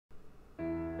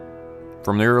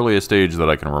From the earliest age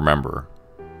that I can remember,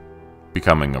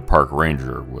 becoming a park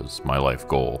ranger was my life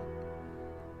goal.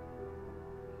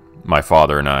 My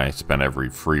father and I spent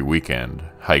every free weekend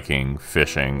hiking,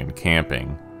 fishing, and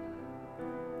camping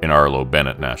in Arlo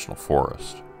Bennett National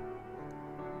Forest.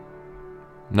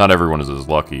 Not everyone is as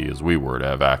lucky as we were to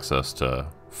have access to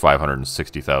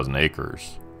 560,000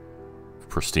 acres of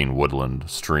pristine woodland,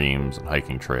 streams, and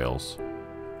hiking trails.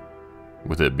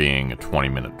 With it being a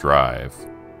 20-minute drive,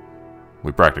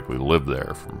 we practically lived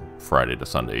there from Friday to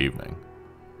Sunday evening.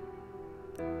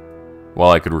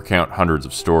 While I could recount hundreds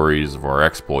of stories of our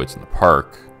exploits in the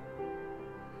park,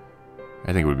 I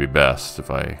think it would be best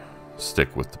if I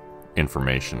stick with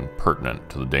information pertinent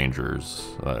to the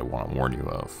dangers that I want to warn you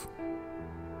of.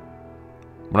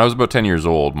 When I was about 10 years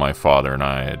old, my father and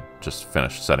I had just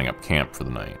finished setting up camp for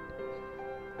the night.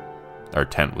 Our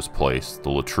tent was placed, the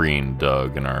latrine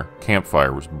dug, and our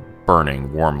campfire was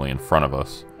burning warmly in front of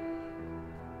us.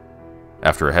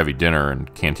 After a heavy dinner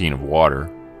and canteen of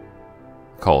water,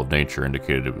 the call of nature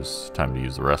indicated it was time to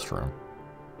use the restroom.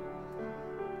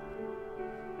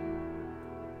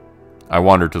 I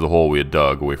wandered to the hole we had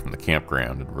dug away from the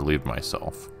campground and relieved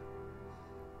myself.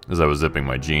 As I was zipping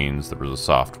my jeans, there was a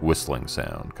soft whistling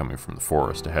sound coming from the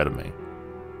forest ahead of me.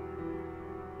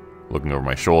 Looking over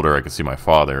my shoulder, I could see my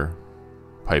father,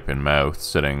 pipe in mouth,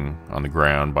 sitting on the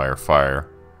ground by our fire.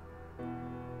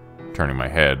 Turning my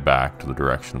head back to the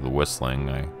direction of the whistling,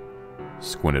 I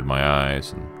squinted my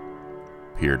eyes and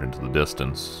peered into the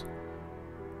distance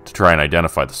to try and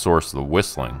identify the source of the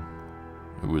whistling.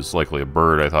 It was likely a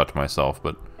bird, I thought to myself,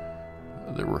 but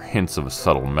there were hints of a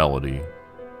subtle melody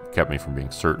that kept me from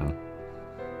being certain.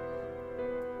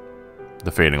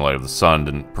 The fading light of the sun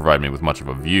didn't provide me with much of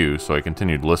a view, so I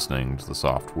continued listening to the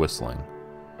soft whistling.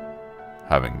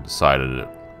 Having decided it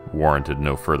warranted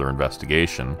no further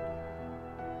investigation,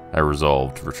 I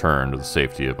resolved to return to the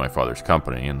safety of my father's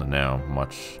company and the now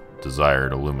much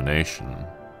desired illumination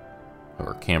of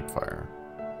our campfire.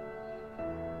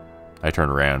 I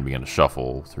turned around and began to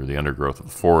shuffle through the undergrowth of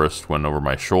the forest when over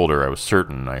my shoulder I was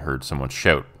certain I heard someone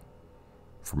shout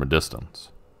from a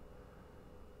distance.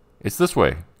 "It's this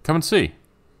way. Come and see."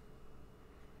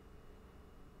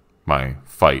 My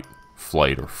fight,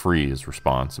 flight, or freeze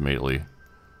response immediately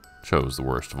chose the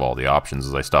worst of all the options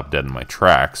as I stopped dead in my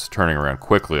tracks. Turning around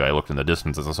quickly, I looked in the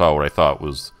distance as I saw what I thought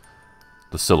was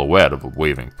the silhouette of a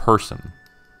waving person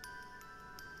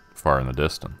far in the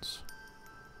distance.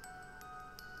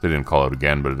 They didn't call out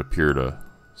again, but it appeared a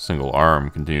single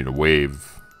arm continued to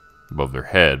wave above their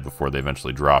head before they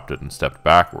eventually dropped it and stepped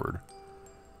backward,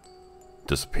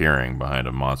 disappearing behind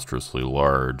a monstrously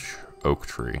large oak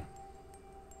tree.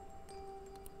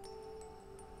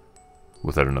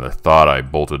 Without another thought, I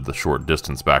bolted the short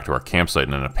distance back to our campsite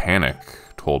and in a panic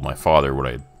told my father what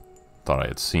I thought I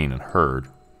had seen and heard.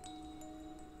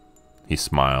 He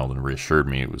smiled and reassured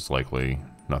me it was likely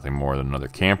nothing more than another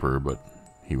camper, but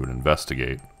he would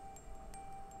investigate.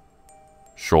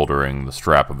 Shouldering the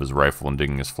strap of his rifle and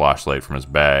digging his flashlight from his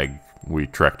bag, we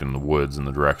trekked in the woods in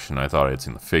the direction I thought I had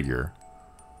seen the figure.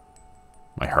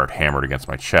 My heart hammered against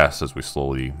my chest as we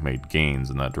slowly made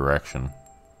gains in that direction.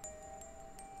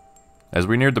 As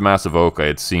we neared the massive oak I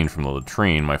had seen from the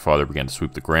latrine, my father began to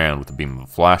sweep the ground with the beam of a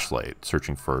flashlight,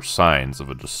 searching for signs of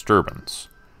a disturbance.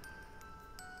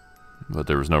 But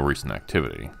there was no recent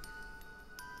activity.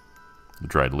 The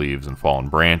dried leaves and fallen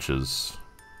branches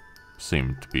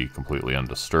seemed to be completely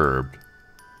undisturbed.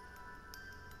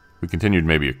 We continued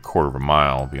maybe a quarter of a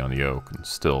mile beyond the oak and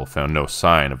still found no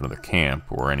sign of another camp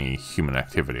or any human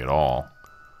activity at all.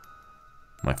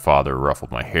 My father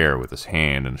ruffled my hair with his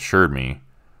hand and assured me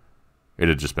it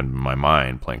had just been my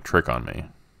mind playing trick on me.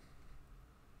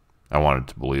 I wanted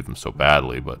to believe him so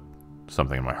badly, but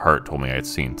something in my heart told me I had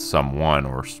seen someone,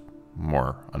 or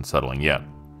more unsettling yet,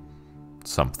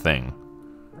 something.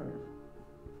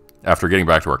 After getting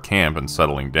back to our camp and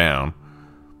settling down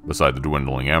beside the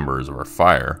dwindling embers of our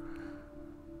fire,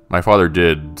 my father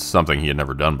did something he had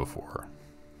never done before.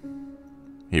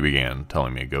 He began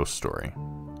telling me a ghost story.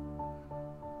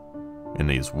 In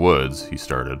these woods, he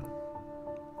started,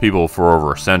 people for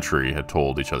over a century had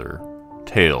told each other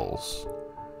tales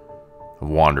of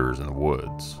wanderers in the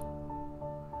woods.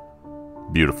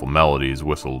 Beautiful melodies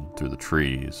whistled through the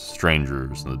trees.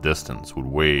 Strangers in the distance would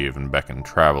wave and beckon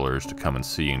travelers to come and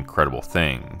see incredible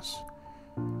things.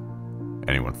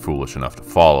 Anyone foolish enough to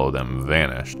follow them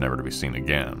vanished, never to be seen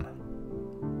again.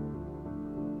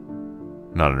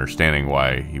 Not understanding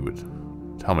why he would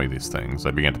tell me these things,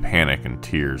 I began to panic and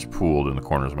tears pooled in the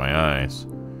corners of my eyes.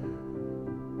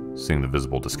 Seeing the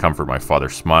visible discomfort, my father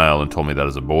smiled and told me that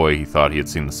as a boy he thought he had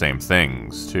seen the same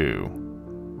things, too.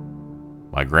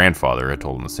 My grandfather had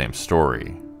told him the same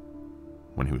story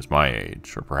when he was my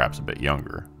age, or perhaps a bit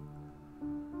younger.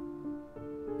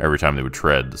 Every time they would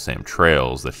tread the same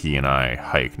trails that he and I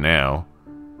hike now,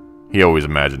 he always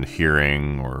imagined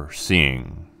hearing or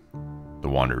seeing the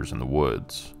wonders in the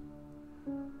woods.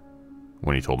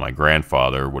 When he told my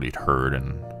grandfather what he'd heard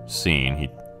and seen, he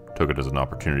took it as an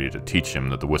opportunity to teach him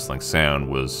that the whistling sound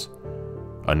was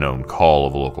a known call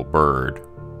of a local bird.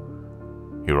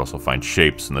 He would also find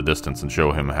shapes in the distance and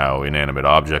show him how inanimate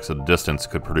objects at a distance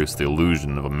could produce the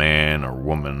illusion of a man or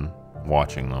woman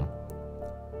watching them.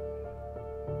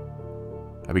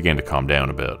 I began to calm down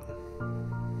a bit.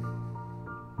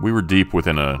 We were deep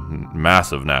within a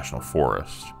massive national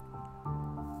forest.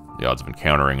 The odds of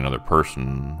encountering another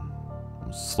person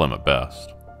was slim at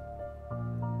best.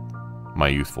 My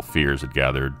youthful fears had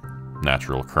gathered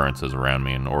natural occurrences around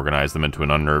me and organized them into an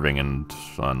unnerving and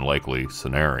unlikely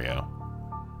scenario.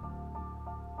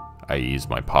 I eased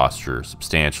my posture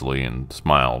substantially and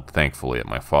smiled thankfully at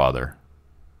my father.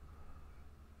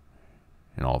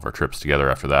 In all of our trips together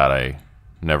after that, I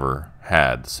never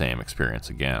had the same experience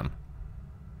again.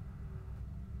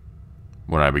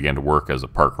 When I began to work as a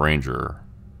park ranger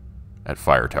at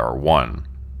Fire Tower 1,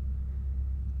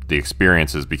 the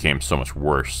experiences became so much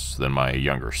worse than my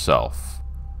younger self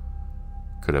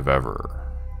could have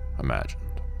ever imagined.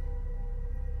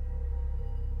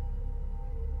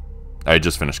 I had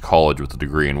just finished college with a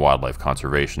degree in wildlife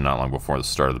conservation not long before the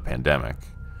start of the pandemic.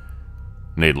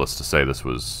 Needless to say, this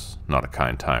was not a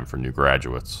kind time for new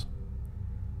graduates.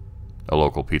 A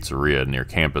local pizzeria near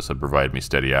campus had provided me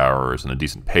steady hours and a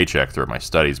decent paycheck throughout my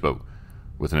studies, but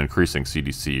with an increasing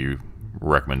CDC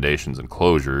recommendations and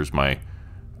closures, my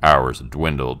hours had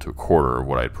dwindled to a quarter of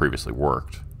what I had previously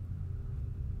worked.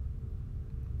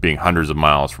 Being hundreds of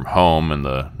miles from home and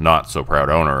the not-so-proud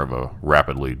owner of a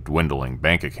rapidly dwindling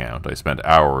bank account, I spent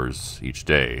hours each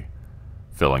day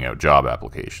filling out job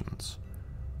applications,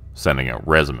 sending out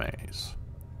resumes,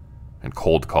 and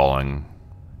cold calling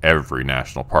every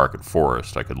national park and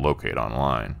forest I could locate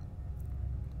online.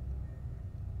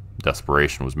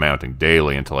 Desperation was mounting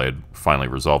daily until I had finally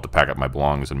resolved to pack up my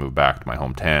belongings and move back to my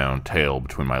hometown, tail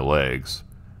between my legs.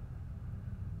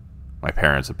 My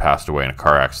parents had passed away in a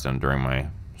car accident during my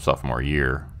sophomore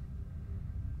year.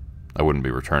 I wouldn't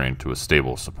be returning to a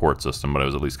stable support system, but I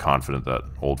was at least confident that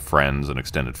old friends and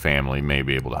extended family may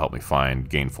be able to help me find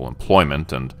gainful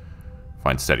employment and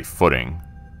find steady footing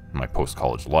in my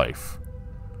post-college life.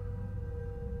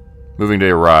 Moving day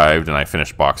arrived, and I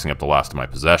finished boxing up the last of my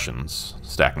possessions,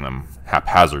 stacking them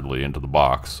haphazardly into the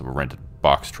box of a rented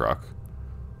box truck.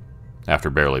 After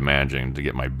barely managing to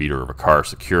get my beater of a car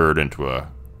secured into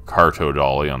a car tow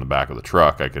dolly on the back of the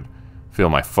truck, I could feel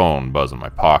my phone buzz in my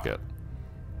pocket.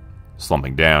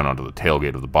 Slumping down onto the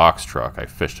tailgate of the box truck, I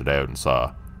fished it out and saw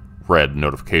a red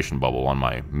notification bubble on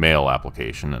my mail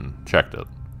application and checked it.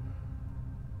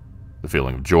 The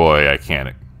feeling of joy I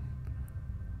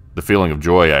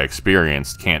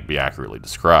experienced can't be accurately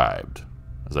described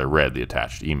as I read the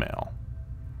attached email.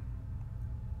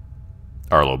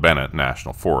 Arlo Bennett,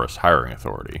 National Forest Hiring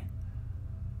Authority.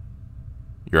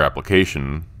 Your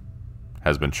application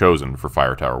has been chosen for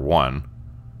Fire Tower 1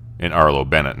 in Arlo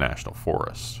Bennett National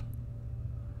Forest.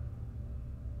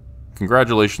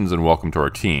 Congratulations and welcome to our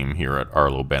team here at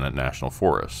Arlo Bennett National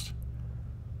Forest.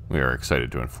 We are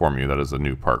excited to inform you that as a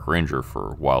new park ranger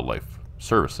for wildlife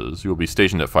services, you will be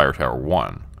stationed at Fire Tower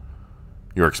 1.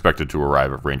 You are expected to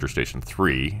arrive at Ranger Station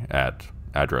 3 at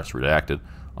address redacted,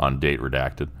 on date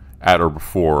redacted, at or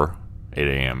before 8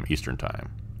 a.m. Eastern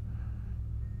Time.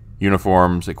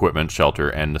 Uniforms, equipment, shelter,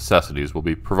 and necessities will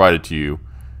be provided to you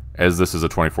as this is a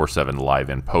 24/7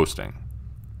 live-in posting.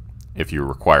 If you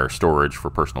require storage for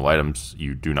personal items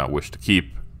you do not wish to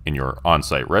keep in your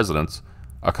on-site residence,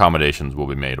 accommodations will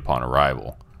be made upon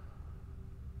arrival.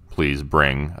 Please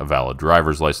bring a valid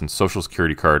driver's license, social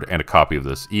security card, and a copy of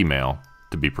this email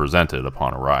to be presented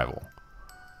upon arrival.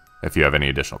 If you have any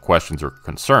additional questions or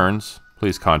concerns,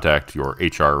 please contact your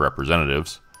HR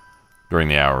representatives during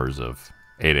the hours of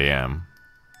 8 a.m.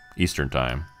 Eastern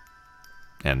Time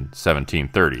and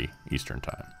 17:30 Eastern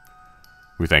Time.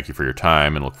 We thank you for your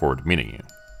time and look forward to meeting you.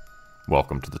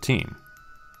 Welcome to the team.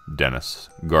 Dennis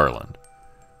Garland,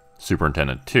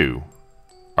 Superintendent 2,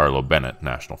 Arlo Bennett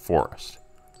National Forest.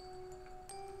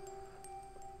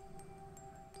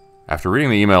 After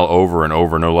reading the email over and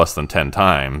over no less than 10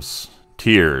 times,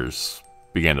 tears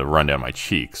began to run down my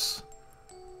cheeks.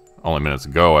 Only minutes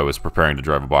ago, I was preparing to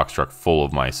drive a box truck full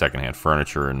of my secondhand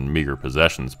furniture and meager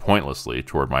possessions pointlessly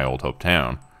toward my old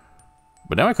hometown.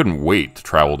 But now I couldn't wait to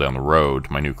travel down the road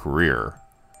to my new career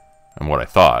and what I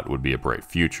thought would be a bright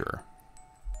future.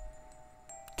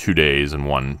 2 days and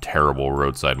one terrible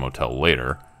roadside motel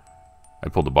later, I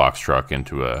pulled the box truck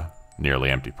into a nearly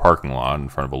empty parking lot in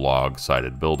front of a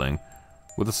log-sided building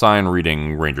with a sign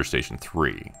reading Ranger Station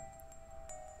 3.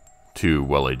 2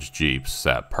 well-aged Jeeps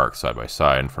sat parked side by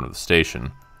side in front of the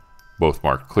station, both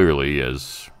marked clearly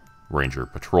as Ranger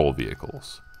patrol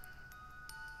vehicles.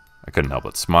 I couldn't help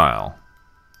but smile.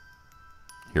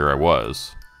 Here I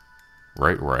was,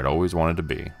 right where I'd always wanted to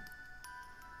be.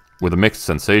 With a mixed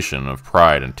sensation of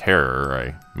pride and terror,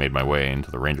 I made my way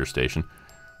into the ranger station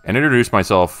and introduced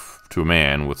myself to a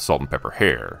man with salt and pepper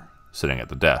hair, sitting at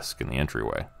the desk in the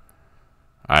entryway.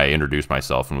 I introduced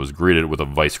myself and was greeted with a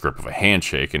vice grip of a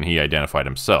handshake, and he identified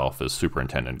himself as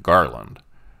Superintendent Garland.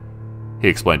 He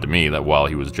explained to me that while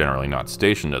he was generally not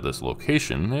stationed at this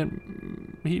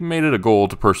location, he made it a goal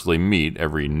to personally meet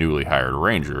every newly hired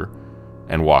ranger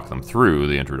and walk them through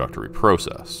the introductory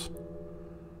process.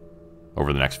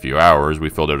 Over the next few hours, we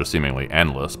filled out a seemingly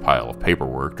endless pile of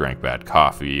paperwork, drank bad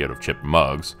coffee out of chipped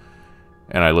mugs,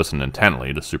 and I listened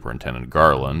intently to Superintendent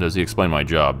Garland as he explained my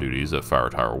job duties at Fire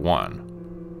Tower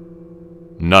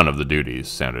 1. None of the duties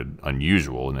sounded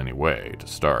unusual in any way to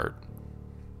start.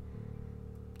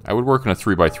 I would work in a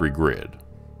 3x3 grid,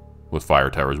 with fire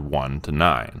towers 1 to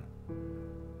 9.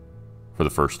 For the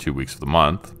first 2 weeks of the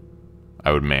month,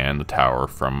 I would man the tower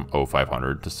from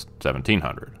 0500 to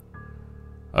 1700.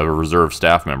 A reserve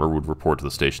staff member would report to the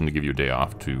station to give you a day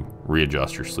off to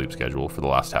readjust your sleep schedule for the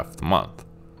last half of the month.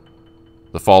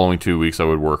 The following 2 weeks I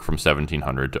would work from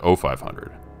 1700 to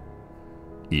 0500.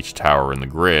 Each tower in the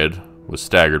grid was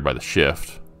staggered by the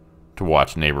shift to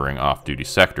watch neighboring off-duty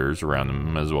sectors around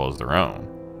them as well as their own.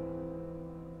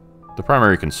 The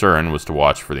primary concern was to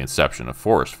watch for the inception of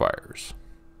forest fires.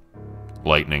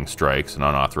 Lightning strikes and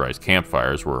unauthorized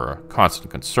campfires were a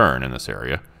constant concern in this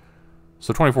area,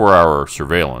 so 24-hour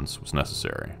surveillance was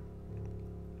necessary.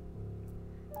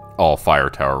 All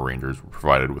fire tower rangers were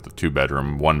provided with a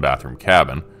 2-bedroom, 1-bathroom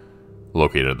cabin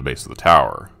located at the base of the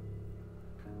tower.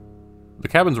 The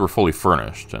cabins were fully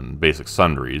furnished, and basic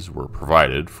sundries were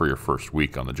provided for your first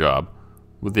week on the job,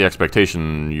 with the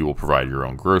expectation you will provide your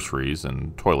own groceries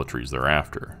and toiletries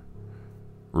thereafter.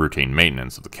 Routine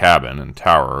maintenance of the cabin and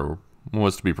tower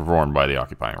was to be performed by the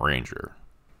occupying ranger.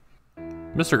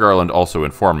 Mr. Garland also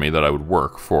informed me that I would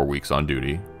work 4 weeks on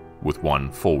duty, with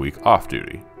 1 full week off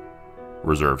duty.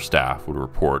 Reserve staff would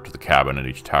report to the cabin at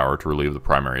each tower to relieve the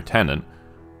primary attendant,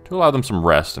 to allow them some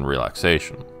rest and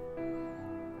relaxation.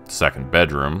 The second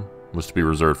bedroom was to be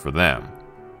reserved for them,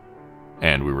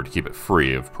 and we were to keep it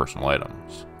free of personal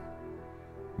items.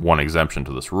 One exemption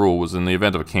to this rule was in the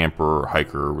event of a camper or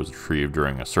hiker was retrieved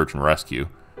during a search and rescue,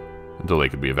 until they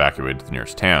could be evacuated to the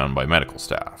nearest town by medical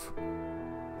staff.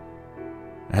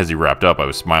 As he wrapped up, I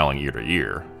was smiling ear to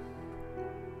ear.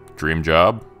 Dream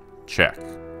job? Check.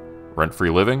 Rent-free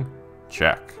living?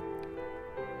 Check.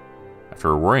 After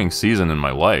a worrying season in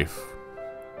my life,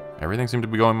 everything seemed to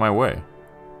be going my way.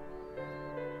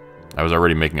 I was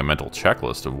already making a mental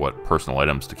checklist of what personal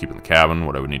items to keep in the cabin,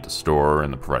 what I would need to store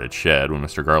in the provided shed, when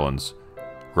Mr. Garland's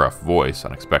gruff voice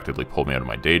unexpectedly pulled me out of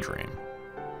my daydream.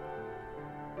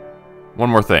 "One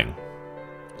more thing,"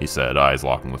 he said, eyes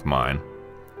locking with mine.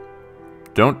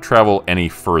 "Don't travel any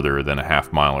further than a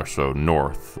half mile or so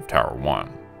north of Tower 1.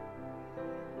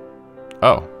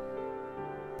 "Oh,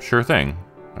 sure thing,"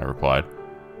 I replied.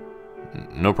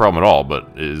 "No problem at all, but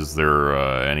is there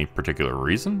any particular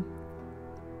reason?"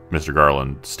 Mr.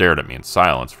 Garland stared at me in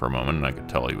silence for a moment, and I could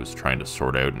tell he was trying to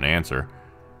sort out an answer.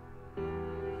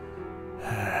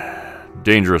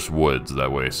 "Dangerous woods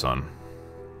that way, son,"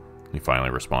 he finally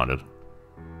responded.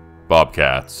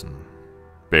 "Bobcats and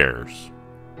bears.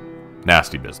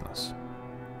 Nasty business."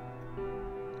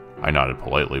 I nodded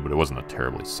politely, but it wasn't a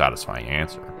terribly satisfying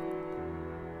answer.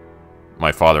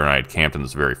 My father and I had camped in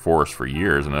this very forest for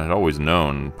years, and I had always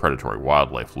known predatory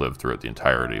wildlife lived throughout the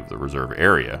entirety of the reserve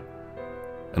area.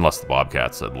 Unless the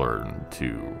bobcats had learned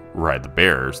to ride the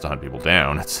bears to hunt people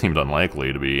down, it seemed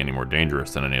unlikely to be any more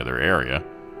dangerous than any other area.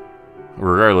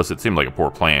 Regardless, it seemed like a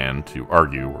poor plan to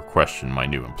argue or question my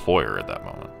new employer at that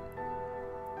moment.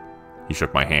 He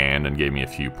shook my hand and gave me a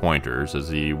few pointers as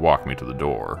he walked me to the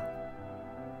door.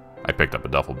 I picked up a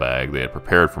duffel bag they had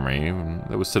prepared for me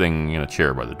that was sitting in a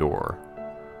chair by the door.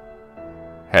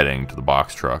 Heading to the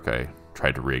box truck, I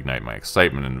tried to reignite my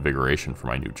excitement and invigoration for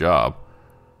my new job.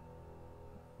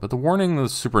 But the warning the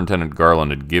Superintendent Garland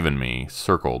had given me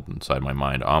circled inside my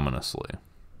mind ominously.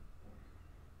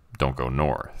 Don't go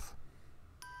north.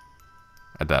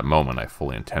 At that moment, I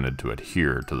fully intended to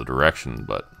adhere to the direction,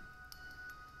 but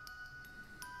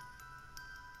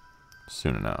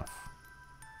soon enough.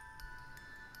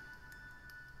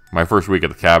 My first week at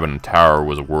the cabin and tower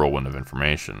was a whirlwind of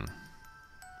information.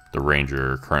 The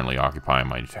ranger currently occupying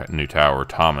my new tower,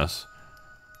 Thomas,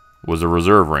 was a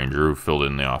reserve ranger who filled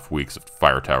in the off weeks of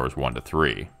fire towers 1 to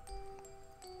 3.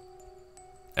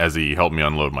 As he helped me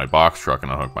unload my box truck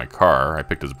and unhook my car, I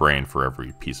picked his brain for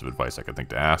every piece of advice I could think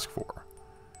to ask for.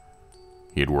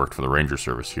 He had worked for the ranger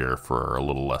service here for a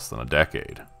little less than a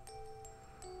decade.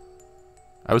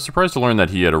 I was surprised to learn that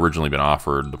he had originally been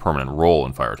offered the permanent role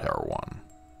in Fire Tower 1.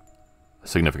 A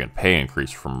significant pay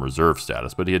increase from reserve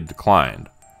status, but he had declined,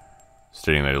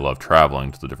 stating that he loved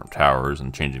traveling to the different towers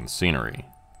and changing the scenery.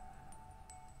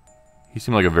 He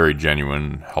seemed like a very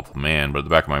genuine, helpful man, but at the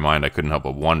back of my mind I couldn't help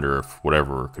but wonder if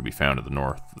whatever could be found at the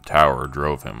north of the tower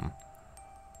drove him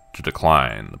to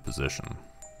decline the position.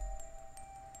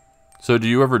 So do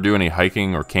you ever do any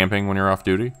hiking or camping when you're off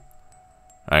duty?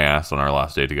 I asked on our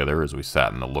last day together as we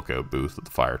sat in the lookout booth at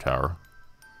the fire tower.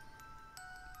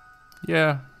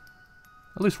 Yeah,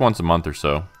 at least once a month or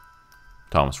so,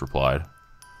 Thomas replied.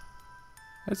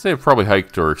 I'd say I've probably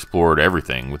hiked or explored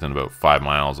everything within about 5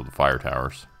 miles of the fire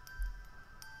towers.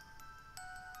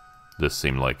 This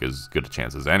seemed like as good a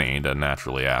chance as any to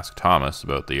naturally ask Thomas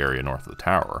about the area north of the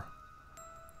tower.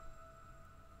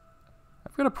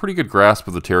 I've got a pretty good grasp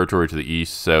of the territory to the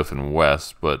east, south, and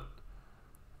west, but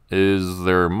is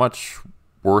there much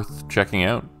worth checking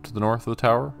out to the north of the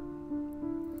tower?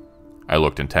 I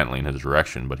looked intently in his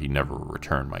direction, but he never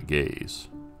returned my gaze.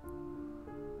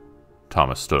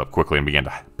 Thomas stood up quickly and began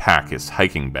to pack his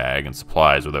hiking bag and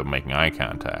supplies without making eye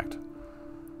contact.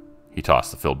 He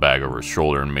tossed the filled bag over his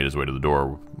shoulder and made his way to the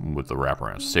door with the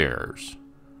wraparound stairs.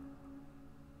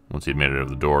 Once he had made it out of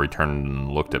the door, he turned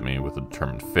and looked at me with a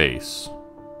determined face.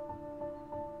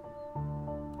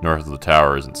 North of the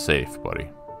tower isn't safe, buddy.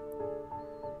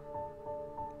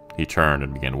 He turned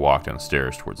and began to walk down the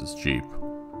stairs towards his jeep.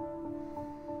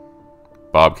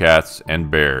 Bobcats and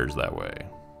bears that way.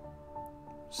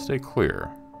 Stay clear.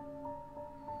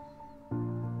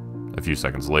 A few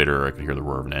seconds later, I could hear the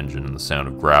roar of an engine and the sound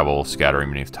of gravel scattering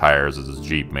beneath tires as his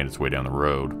jeep made its way down the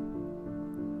road.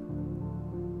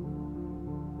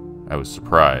 I was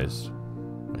surprised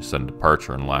by his sudden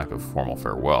departure and lack of formal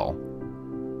farewell.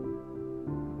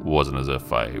 It wasn't as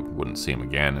if I wouldn't see him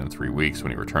again in 3 weeks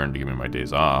when he returned to give me my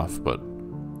days off, but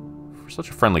for such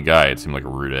a friendly guy, it seemed like a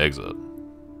rude exit.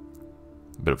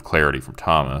 A bit of clarity from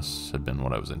Thomas had been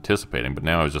what I was anticipating, but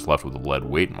now I was just left with a lead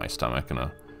weight in my stomach and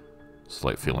a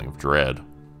slight feeling of dread.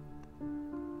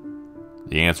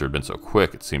 The answer had been so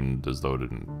quick it seemed as though it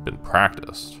hadn't been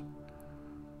practiced.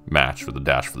 Matched with a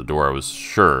dash for the door, I was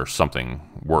sure something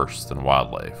worse than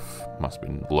wildlife must have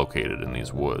been located in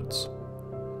these woods.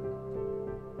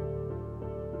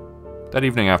 That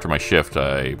evening after my shift,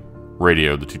 I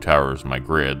radioed the 2 towers in my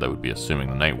grid that would be assuming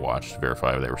the night watch to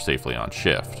verify they were safely on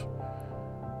shift.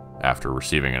 After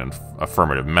receiving an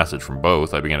affirmative message from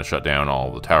both, I began to shut down all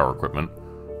of the tower equipment,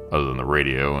 other than the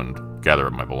radio, and gather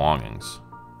up my belongings.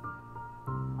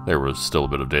 There was still a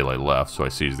bit of daylight left, so I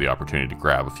seized the opportunity to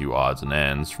grab a few odds and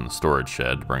ends from the storage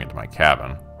shed to bring it to my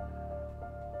cabin.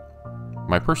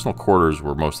 My personal quarters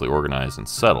were mostly organized and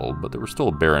settled, but there was still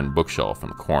a barren bookshelf in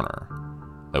the corner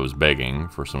that was begging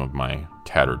for some of my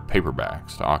tattered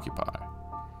paperbacks to occupy.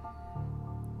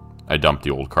 I dumped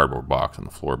the old cardboard box on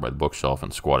the floor by the bookshelf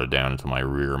and squatted down until my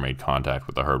rear made contact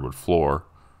with the hardwood floor.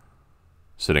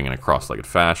 Sitting in a cross-legged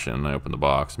fashion, I opened the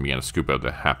box and began to scoop out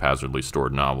the haphazardly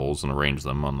stored novels and arrange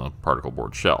them on the particle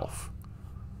board shelf.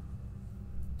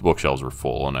 The bookshelves were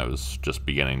full, and I was just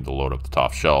beginning to load up the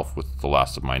top shelf with the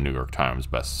last of my New York Times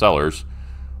bestsellers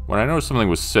when I noticed something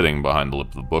was sitting behind the lip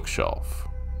of the bookshelf.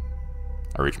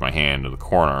 I reached my hand to the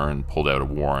corner and pulled out a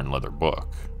worn leather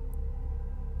book.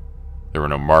 There were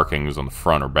no markings on the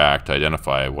front or back to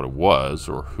identify what it was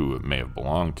or who it may have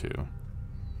belonged to.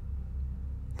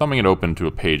 Thumbing it open to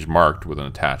a page marked with an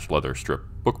attached leather strip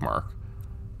bookmark,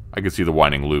 I could see the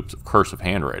winding loops of cursive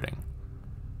handwriting.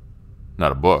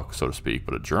 Not a book, so to speak,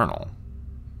 but a journal.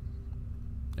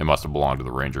 It must have belonged to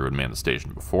the ranger who had manned the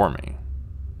station before me.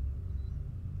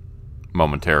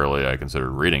 Momentarily, I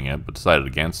considered reading it, but decided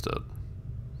against it.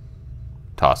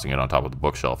 Tossing it on top of the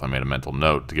bookshelf, I made a mental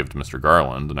note to give to Mr.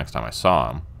 Garland the next time I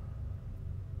saw him,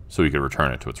 so he could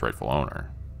return it to its rightful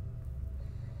owner.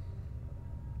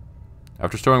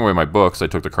 After stowing away my books, I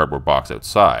took the cardboard box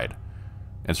outside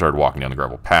and started walking down the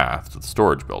gravel path to the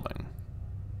storage building.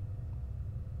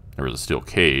 There was a steel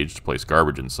cage to place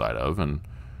garbage inside of, and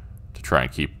to try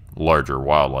and keep larger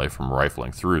wildlife from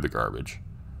rifling through the garbage,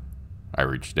 I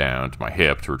reached down to my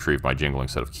hip to retrieve my jingling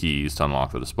set of keys to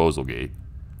unlock the disposal gate.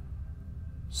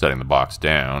 Setting the box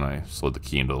down, I slid the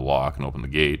key into the lock and opened the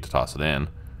gate to toss it in.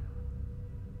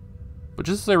 But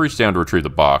just as I reached down to retrieve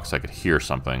the box, I could hear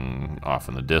something off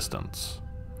in the distance.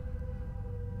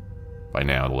 By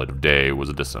now, the light of day was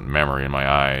a distant memory, and my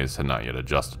eyes had not yet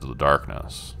adjusted to the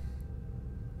darkness.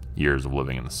 Years of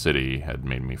living in the city had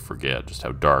made me forget just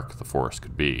how dark the forest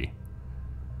could be.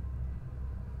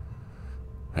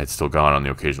 I had still gone on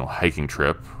the occasional hiking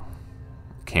trip,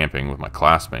 camping with my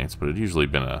classmates, but it had usually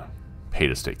been a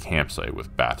pay-to-stay campsite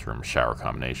with bathroom shower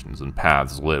combinations and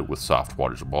paths lit with soft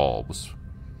wattage bulbs.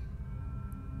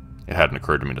 It hadn't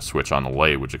occurred to me to switch on the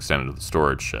light which extended to the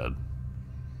storage shed.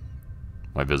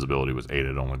 My visibility was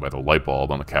aided only by the light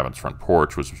bulb on the cabin's front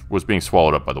porch, which was being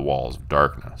swallowed up by the walls of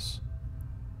darkness.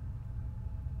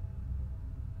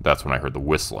 That's when I heard the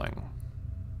whistling.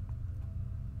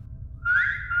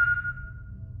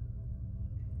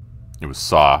 It was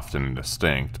soft and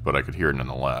indistinct, but I could hear it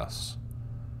nonetheless.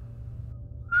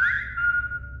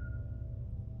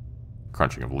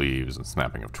 Crunching of leaves and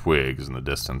snapping of twigs in the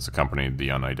distance accompanied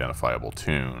the unidentifiable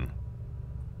tune.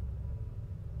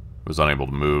 I was unable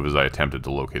to move as I attempted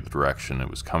to locate the direction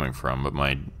it was coming from, but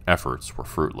my efforts were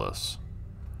fruitless.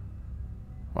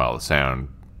 While the sound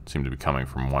seemed to be coming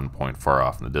from one point far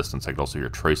off in the distance, I could also hear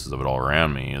traces of it all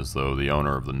around me, as though the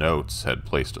owner of the notes had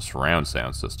placed a surround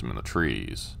sound system in the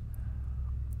trees.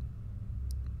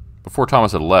 Before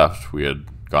Thomas had left, we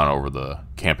had gone over the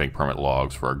camping permit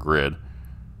logs for our grid,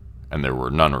 and there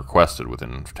were none requested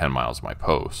within 10 miles of my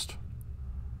post.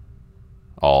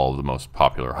 All of the most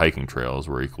popular hiking trails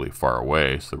were equally far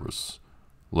away, so there was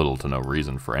little to no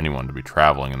reason for anyone to be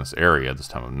traveling in this area at this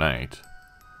time of night.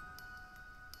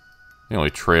 The only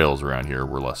trails around here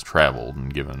were less traveled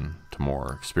and given to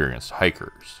more experienced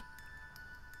hikers.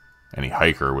 Any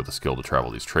hiker with the skill to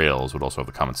travel these trails would also have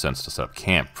the common sense to set up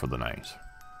camp for the night.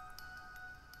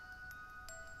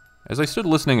 As I stood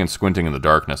listening and squinting in the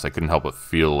darkness, I couldn't help but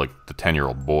feel like the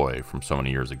 10-year-old boy from so many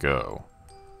years ago.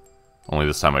 Only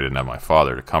this time I didn't have my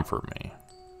father to comfort me.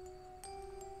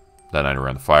 That night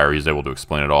around the fire, he was able to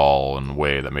explain it all in a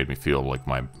way that made me feel like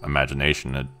my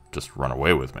imagination had just run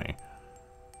away with me.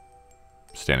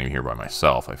 Standing here by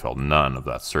myself, I felt none of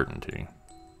that certainty.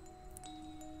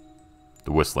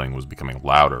 The whistling was becoming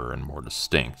louder and more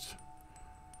distinct.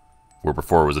 Where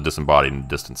before it was a disembodied and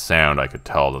distant sound, I could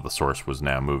tell that the source was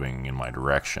now moving in my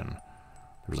direction.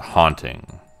 There was a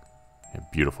haunting, a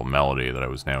beautiful melody that I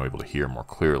was now able to hear more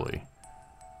clearly.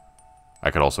 I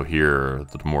could also hear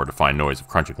the more defined noise of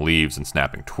crunching leaves and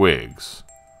snapping twigs.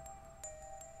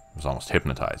 It was almost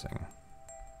hypnotizing.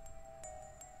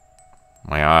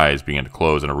 My eyes began to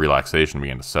close and a relaxation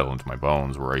began to settle into my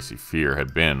bones where icy fear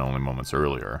had been only moments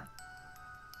earlier.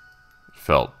 It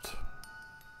felt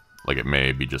like it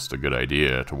may be just a good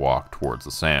idea to walk towards the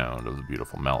sound of the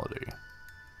beautiful melody.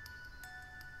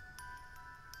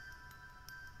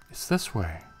 "It's this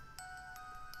way,"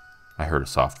 I heard a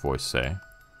soft voice say.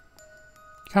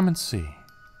 "Come and see."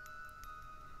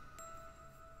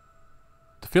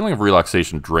 The feeling of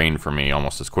relaxation drained from me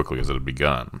almost as quickly as it had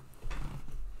begun.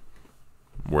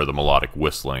 Where the melodic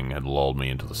whistling had lulled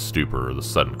me into the stupor, the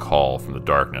sudden call from the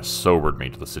darkness sobered me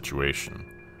to the situation.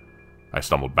 I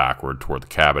stumbled backward toward the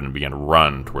cabin and began to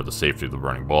run toward the safety of the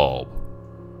burning bulb.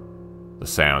 The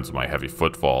sounds of my heavy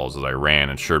footfalls as I ran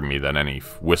ensured me that any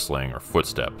whistling or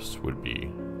footsteps would be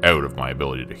out of my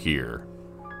ability to hear.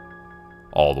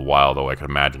 All the while, though, I could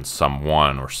imagine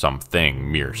someone or something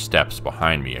mere steps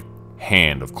behind me, a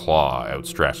hand of claw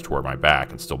outstretched toward my back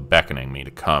and still beckoning me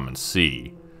to come and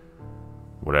see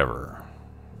whatever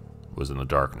was in the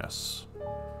darkness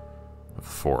of the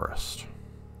forest.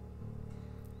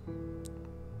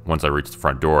 Once I reached the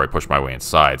front door, I pushed my way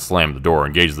inside, slammed the door,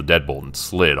 engaged the deadbolt, and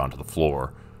slid onto the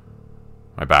floor.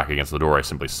 My back against the door, I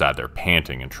simply sat there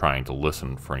panting and trying to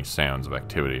listen for any sounds of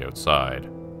activity outside.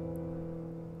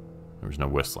 There was no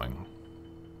whistling,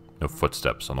 no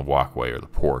footsteps on the walkway or the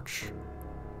porch,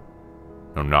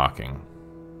 no knocking.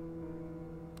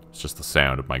 It's just the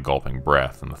sound of my gulping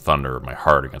breath and the thunder of my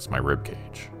heart against my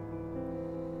ribcage.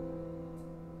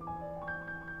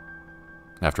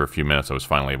 After a few minutes, I was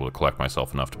finally able to collect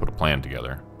myself enough to put a plan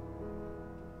together.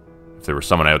 If there was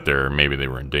someone out there, maybe they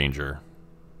were in danger.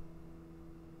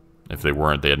 If they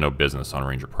weren't, they had no business on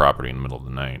ranger property in the middle of the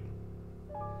night.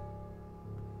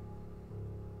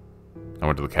 I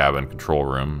went to the cabin control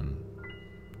room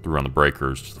and threw on the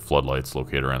breakers to the floodlights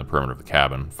located around the perimeter of the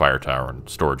cabin, fire tower, and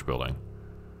storage building.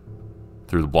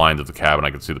 Through the blinds of the cabin,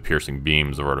 I could see the piercing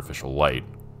beams of artificial light.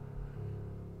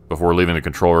 Before leaving the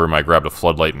control room, I grabbed a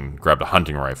floodlight and grabbed a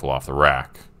hunting rifle off the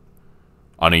rack.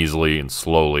 Uneasily and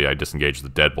slowly, I disengaged the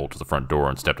deadbolt to the front door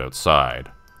and stepped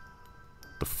outside.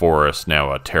 The forest,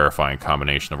 now a terrifying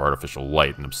combination of artificial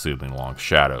light and obscenely long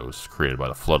shadows created by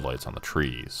the floodlights on the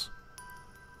trees.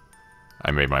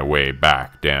 I made my way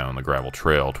back down the gravel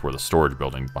trail toward the storage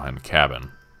building behind the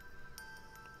cabin.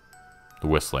 The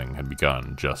whistling had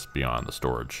begun just beyond the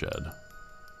storage shed.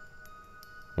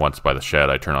 Once by the shed,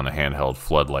 I turned on the handheld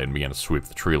floodlight and began to sweep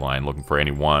the tree line, looking for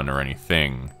anyone or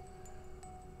anything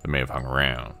that may have hung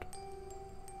around.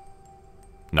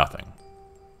 Nothing.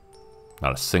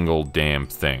 Not a single damn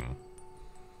thing.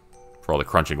 For all the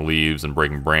crunching leaves and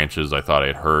breaking branches I thought I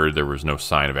had heard, there was no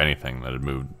sign of anything that had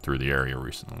moved through the area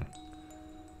recently.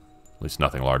 At least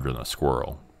nothing larger than a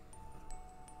squirrel.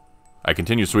 I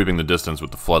continued sweeping the distance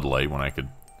with the floodlight when I could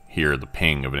hear the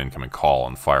ping of an incoming call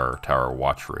on fire tower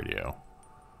watch radio.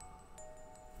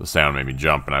 The sound made me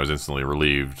jump, and I was instantly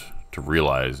relieved to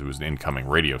realize it was an incoming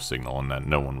radio signal and that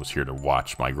no one was here to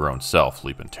watch my grown self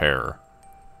leap in terror.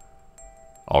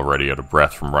 Already out of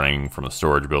breath from running from the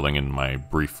storage building in my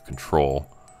brief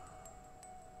control,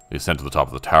 the ascent to the top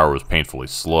of the tower was painfully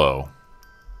slow.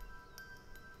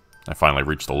 I finally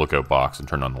reached the lookout box and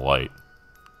turned on the light.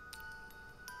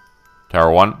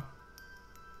 Tower 1?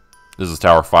 This is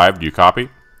Tower 5, do you copy?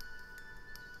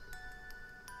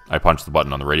 I punched the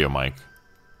button on the radio mic.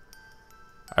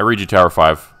 I read you, Tower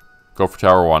 5. Go for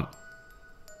Tower 1.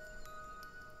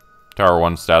 Tower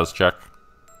 1, status check,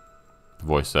 the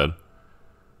voice said.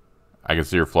 I can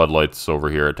see your floodlights over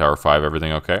here at Tower 5.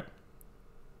 Everything okay?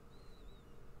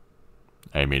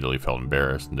 I immediately felt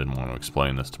embarrassed and didn't want to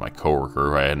explain this to my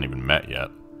coworker who I hadn't even met yet.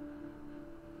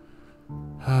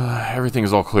 Everything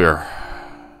is all clear,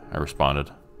 I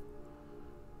responded.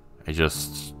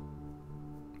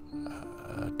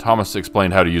 Thomas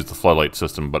explained how to use the floodlight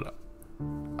system, but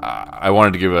I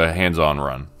wanted to give a hands-on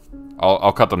run.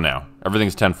 I'll cut them now.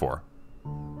 Everything's 10-4.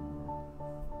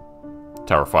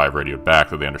 Tower 5 radioed back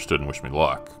that they understood and wished me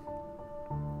luck.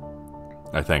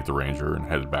 I thanked the ranger and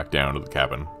headed back down to the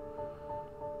cabin,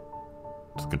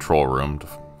 to the control room to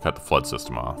cut the flood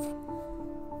system off.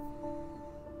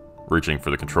 Reaching for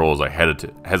the controls, I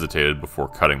hesitated before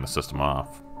cutting the system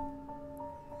off.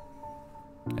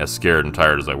 As scared and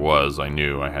tired as I was, I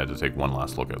knew I had to take one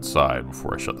last look outside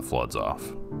before I shut the floods off.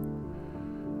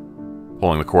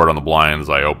 Pulling the cord on the blinds,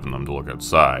 I opened them to look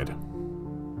outside.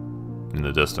 In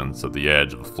the distance, at the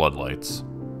edge of the floodlights,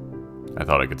 I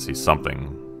thought I could see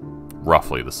something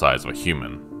roughly the size of a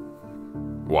human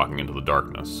walking into the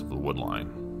darkness of the woodline.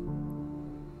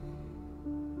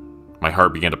 My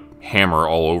heart began to hammer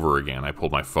all over again. I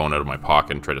pulled my phone out of my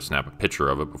pocket and tried to snap a picture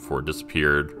of it before it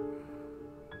disappeared,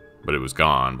 but it was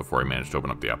gone before I managed to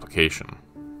open up the application.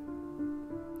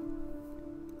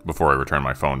 Before I returned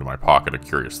my phone to my pocket, a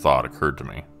curious thought occurred to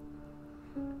me.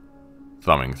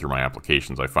 Thumbing through my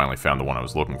applications, I finally found the one I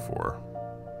was looking for.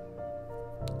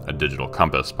 A digital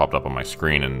compass popped up on my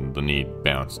screen, and the needle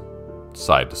bounced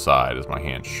side to side as my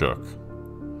hand shook.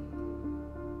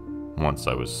 Once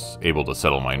I was able to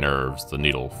settle my nerves, the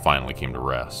needle finally came to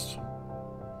rest.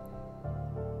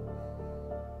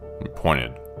 It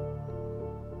pointed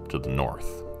to the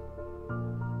north.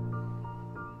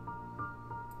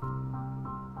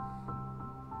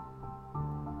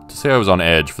 To say I was on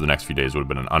edge for the next few days would have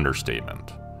been an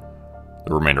understatement.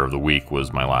 The remainder of the week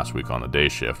was my last week on the day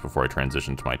shift before I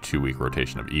transitioned to my 2-week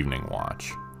rotation of evening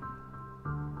watch.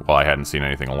 While I hadn't seen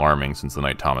anything alarming since the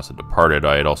night Thomas had departed,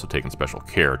 I had also taken special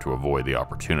care to avoid the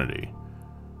opportunity.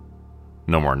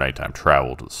 No more nighttime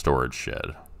travel to the storage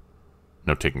shed.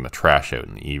 No taking the trash out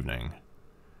in the evening.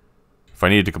 If I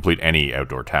needed to complete any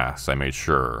outdoor tasks, I made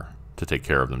sure to take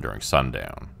care of them during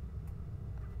sundown.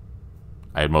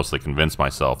 I had mostly convinced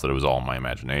myself that it was all my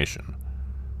imagination,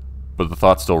 but the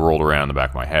thought still rolled around in the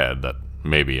back of my head that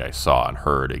maybe I saw and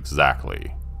heard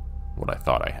exactly what I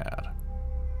thought I had.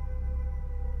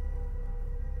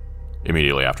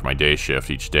 Immediately after my day shift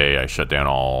each day, I shut down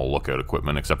all lookout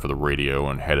equipment except for the radio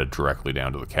and headed directly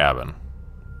down to the cabin.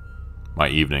 My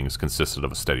evenings consisted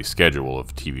of a steady schedule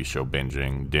of TV show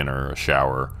binging, dinner, a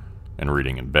shower, and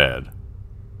reading in bed.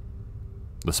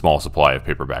 The small supply of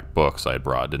paperback books I had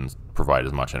brought didn't provide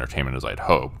as much entertainment as I had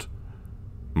hoped.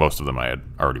 Most of them I had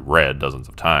already read dozens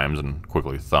of times and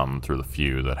quickly thumbed through the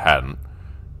few that hadn't,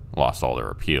 lost all their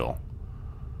appeal.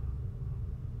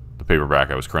 The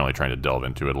paperback I was currently trying to delve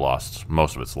into had lost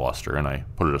most of its luster, and I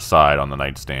put it aside on the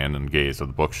nightstand and gazed at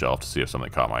the bookshelf to see if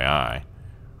something caught my eye.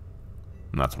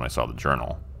 And that's when I saw the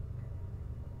journal.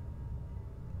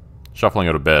 Shuffling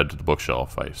out of bed to the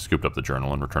bookshelf, I scooped up the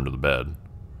journal and returned to the bed.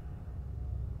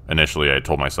 Initially, I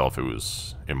told myself it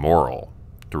was immoral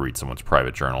to read someone's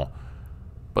private journal,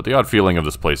 but the odd feeling of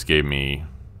this place gave me,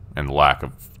 and the lack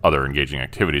of other engaging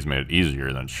activities made it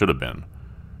easier than it should have been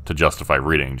to justify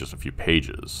reading just a few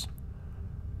pages.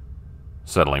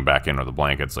 Settling back in with the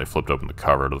blankets, I flipped open the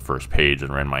cover to the first page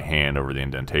and ran my hand over the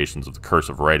indentations of the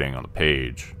cursive writing on the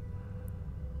page.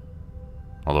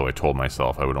 Although I told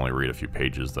myself I would only read a few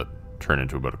pages, that turned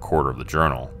into about a quarter of the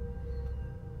journal.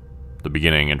 The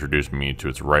beginning introduced me to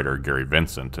its writer, Gary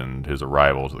Vincent, and his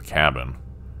arrival to the cabin.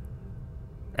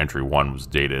 Entry 1 was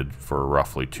dated for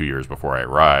roughly 2 years before I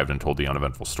arrived and told the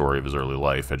uneventful story of his early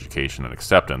life, education, and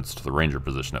acceptance to the ranger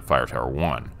position at Fire Tower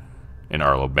 1 in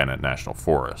Arlo Bennett National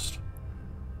Forest.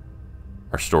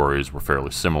 Our stories were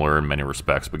fairly similar in many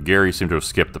respects, but Gary seemed to have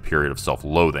skipped the period of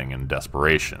self-loathing and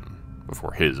desperation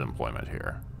before his employment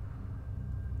here.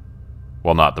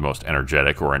 While not the most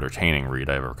energetic or entertaining read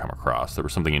I've ever come across, there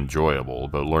was something enjoyable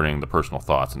about learning the personal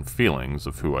thoughts and feelings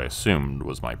of who I assumed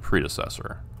was my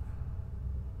predecessor.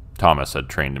 Thomas had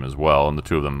trained him as well, and the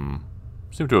two of them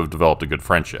seemed to have developed a good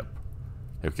friendship,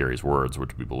 if Gary's words were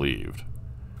to be believed.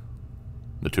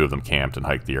 The two of them camped and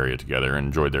hiked the area together and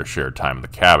enjoyed their shared time in the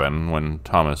cabin when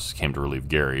Thomas came to relieve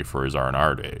Gary for his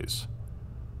R&R days.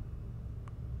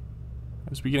 I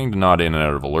was beginning to nod in and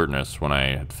out of alertness when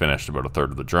I had finished about a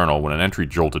third of the journal when an entry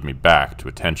jolted me back to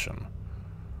attention.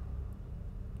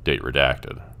 Date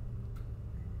redacted.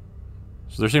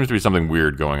 So there seems to be something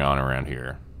weird going on around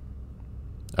here.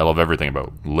 I love everything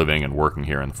about living and working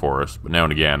here in the forest, but now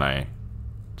and again I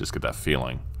just get that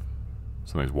feeling.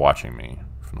 Something's watching me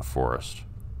from the forest.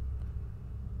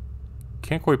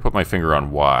 Can't quite put my finger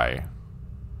on why.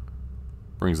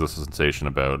 Brings the sensation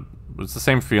about, but it's the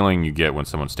same feeling you get when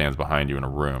someone stands behind you in a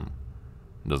room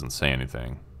and doesn't say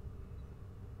anything.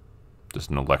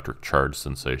 Just an electric charge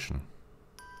sensation.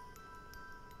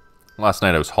 Last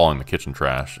night I was hauling the kitchen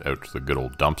trash out to the good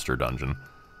old dumpster dungeon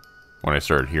when I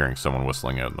started hearing someone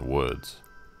whistling out in the woods.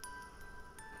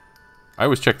 I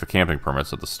always check the camping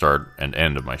permits at the start and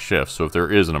end of my shift, so if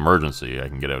there is an emergency, I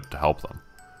can get out to help them.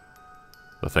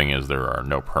 The thing is, there are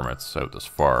no permits out this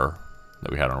far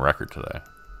that we had on record today.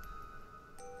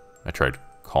 I tried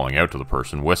calling out to the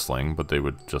person whistling, but they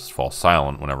would just fall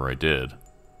silent whenever I did.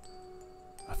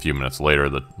 A few minutes later,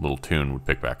 the little tune would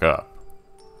pick back up.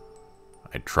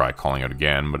 I'd try calling out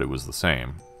again, but it was the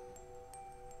same.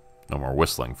 No more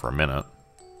whistling for a minute.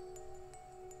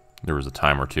 There was a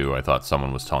time or two I thought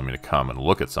someone was telling me to come and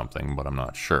look at something, but I'm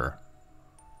not sure.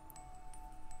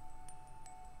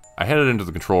 I headed into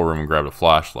the control room and grabbed a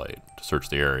flashlight to search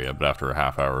the area, but after a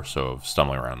half hour or so of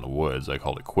stumbling around in the woods, I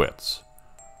called it quits.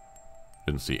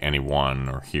 Didn't see anyone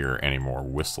or hear any more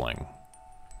whistling.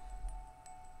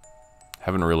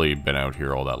 Haven't really been out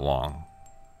here all that long.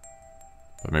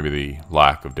 But maybe the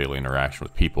lack of daily interaction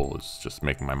with people is just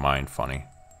making my mind funny.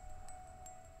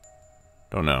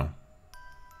 Don't know.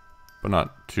 But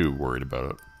not too worried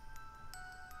about it.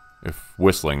 If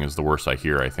whistling is the worst I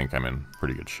hear, I think I'm in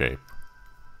pretty good shape.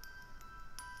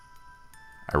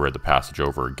 I read the passage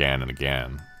over again and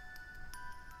again.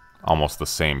 Almost the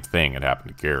same thing had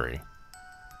happened to Gary.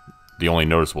 The only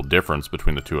noticeable difference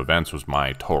between the two events was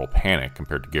my total panic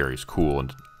compared to Gary's cool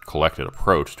and collected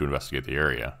approach to investigate the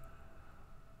area.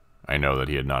 I know that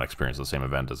he had not experienced the same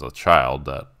event as a child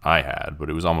that I had, but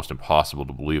it was almost impossible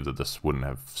to believe that this wouldn't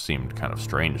have seemed kind of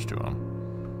strange to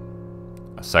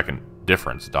him. A second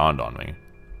difference dawned on me.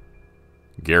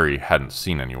 Gary hadn't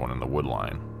seen anyone in the wood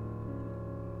line.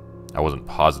 I wasn't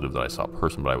positive that I saw a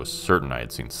person, but I was certain I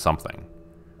had seen something.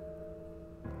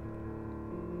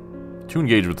 To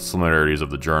engage with the similarities of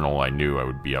the journal, I knew I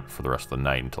would be up for the rest of the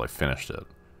night until I finished it.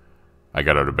 I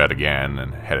got out of bed again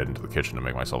and headed into the kitchen to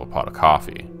make myself a pot of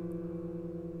coffee.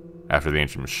 After the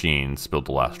ancient machine spilled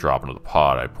the last drop into the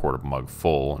pot, I poured a mug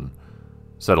full and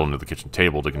settled into the kitchen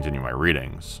table to continue my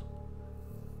readings.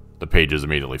 The pages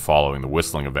immediately following the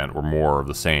whistling event were more of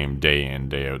the same day-in,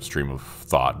 day-out stream of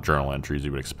thought journal entries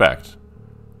you would expect,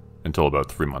 until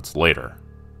about 3 months later.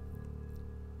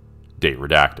 Date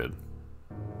redacted.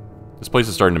 This place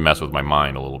is starting to mess with my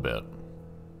mind a little bit.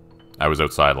 I was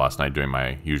outside last night doing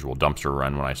my usual dumpster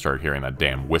run when I started hearing that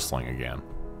damn whistling again.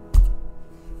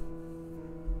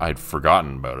 I'd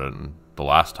forgotten about it the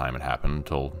last time it happened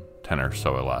until 10 or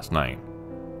so last night.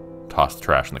 Tossed the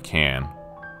trash in the can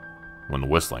when the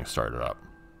whistling started up.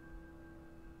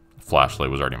 The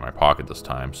flashlight was already in my pocket this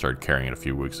time, started carrying it a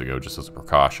few weeks ago just as a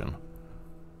precaution.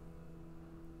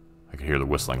 I could hear the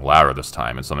whistling louder this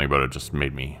time, and something about it just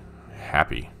made me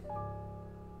happy.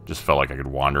 Just felt like I could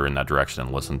wander in that direction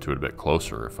and listen to it a bit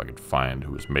closer if I could find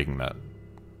who was making that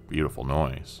beautiful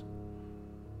noise.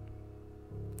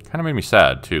 Kind of made me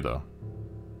sad too, though.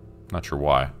 Not sure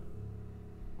why.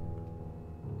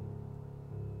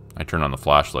 I turned on the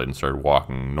flashlight and started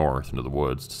walking north into the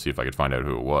woods to see if I could find out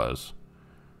who it was.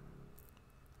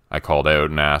 I called out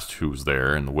and asked who was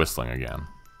there and the whistling again.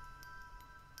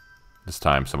 This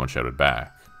time, someone shouted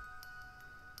back.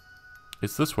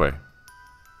 "It's this way.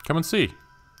 Come and see."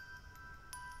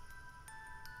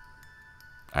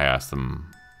 I asked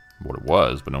them what it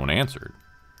was, but no one answered.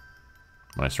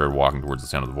 When I started walking towards the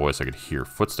sound of the voice, I could hear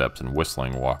footsteps and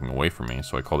whistling walking away from me,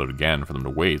 so I called out again for them to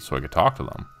wait so I could talk to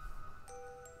them.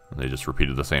 And they just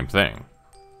repeated the same thing.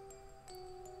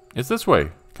 "It's this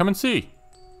way. Come and see."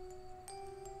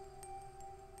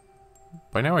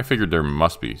 By now I figured there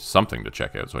must be something to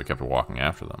check out, so I kept walking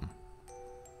after them.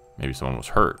 Maybe someone was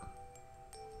hurt.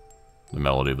 The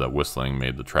melody of that whistling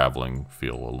made the traveling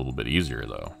feel a little bit easier,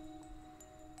 though.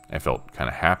 I felt kind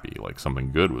of happy, like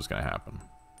something good was going to happen.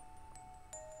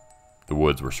 The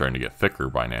woods were starting to get thicker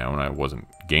by now, and I wasn't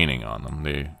gaining on them.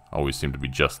 They always seemed to be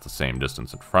just the same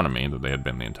distance in front of me that they had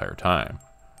been the entire time.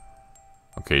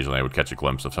 Occasionally I would catch a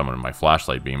glimpse of someone in my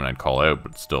flashlight beam, and I'd call out,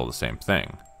 but still the same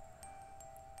thing.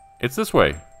 "It's this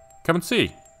way. Come and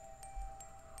see."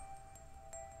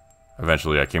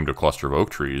 Eventually I came to a cluster of oak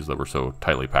trees that were so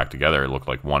tightly packed together it looked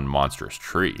like one monstrous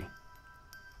tree.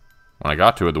 When I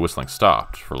got to it, the whistling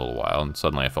stopped for a little while, and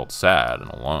suddenly I felt sad and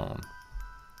alone.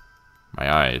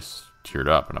 My eyes teared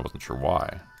up, and I wasn't sure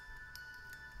why.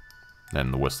 Then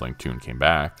the whistling tune came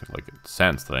back, like it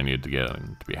sensed that I needed to get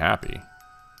in to be happy. It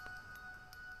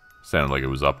sounded like it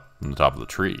was up on the top of the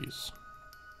trees.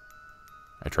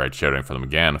 I tried shouting for them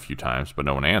again a few times, but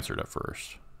no one answered at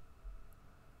first.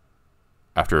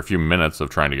 After a few minutes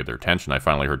of trying to get their attention, I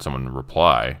finally heard someone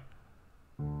reply,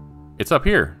 "It's up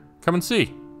here. Come and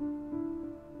see."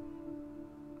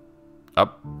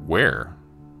 "Up where?"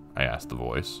 I asked the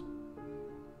voice.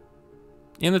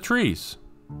 "In the trees.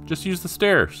 Just use the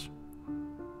stairs,"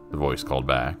 the voice called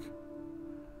back.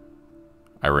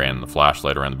 I ran the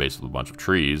flashlight around the base of a bunch of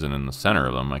trees, and in the center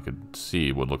of them I could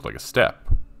see what looked like a step.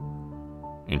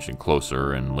 Inching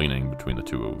closer and leaning between the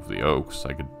two of the oaks,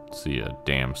 I could see a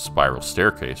damn spiral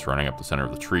staircase running up the center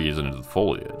of the trees and into the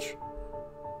foliage.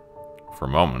 For a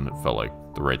moment, it felt like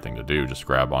the right thing to do, just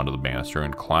grab onto the banister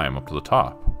and climb up to the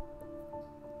top.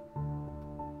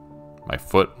 My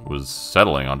foot was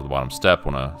settling onto the bottom step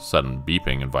when a sudden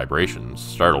beeping and vibration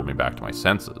startled me back to my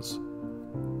senses.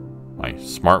 My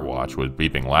smartwatch was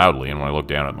beeping loudly, and when I looked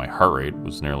down at my heart rate, it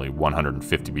was nearly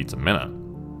 150 beats a minute.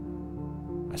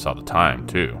 I saw the time,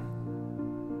 too.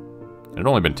 It had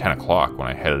only been 10 o'clock when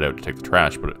I headed out to take the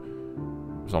trash, but it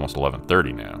was almost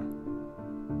 11:30 now.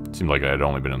 It seemed like I had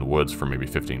only been in the woods for maybe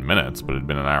 15 minutes, but it had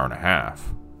been an hour and a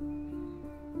half.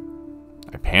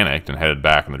 I panicked and headed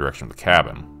back in the direction of the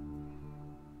cabin.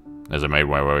 As I made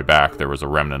my way back, there was a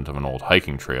remnant of an old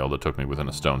hiking trail that took me within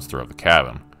a stone's throw of the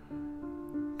cabin.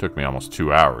 It took me almost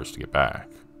 2 hours to get back.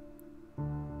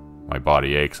 My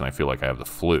body aches and I feel like I have the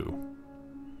flu.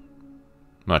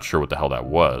 I'm not sure what the hell that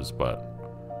was, but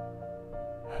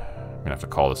I'm gonna have to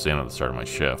call this in at the start of my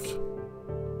shift.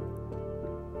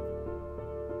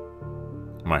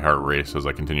 My heart raced as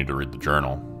I continued to read the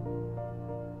journal.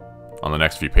 On the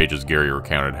next few pages, Gary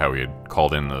recounted how he had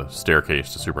called in the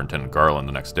staircase to Superintendent Garland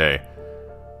the next day,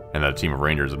 and that a team of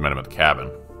rangers had met him at the cabin.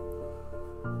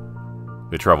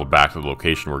 They traveled back to the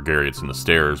location where Gary had seen the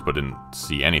stairs, but didn't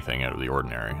see anything out of the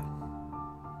ordinary.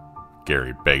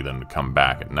 Gary begged them to come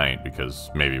back at night because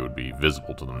maybe it would be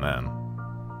visible to them then.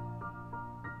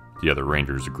 The other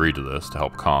rangers agreed to this to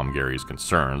help calm Gary's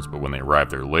concerns, but when they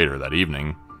arrived there later that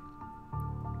evening,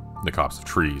 the copse of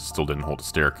trees still didn't hold a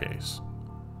staircase.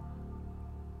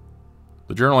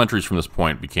 The journal entries from this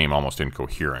point became almost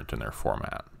incoherent in their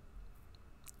format.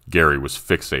 Gary was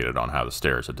fixated on how the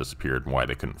stairs had disappeared and why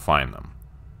they couldn't find them.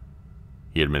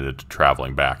 He admitted to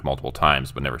traveling back multiple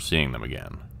times but never seeing them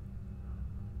again.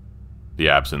 The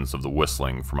absence of the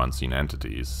whistling from unseen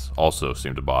entities also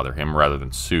seemed to bother him rather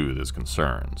than soothe his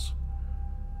concerns.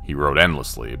 He wrote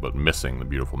endlessly, but missing the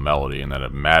beautiful melody, and that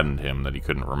it maddened him that he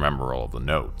couldn't remember all of the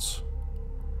notes.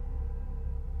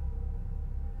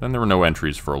 Then there were no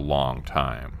entries for a long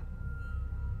time.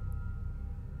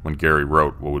 When Gary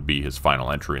wrote what would be his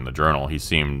final entry in the journal, he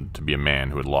seemed to be a man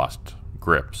who had lost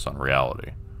grips on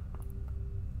reality.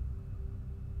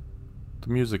 The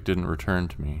music didn't return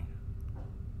to me.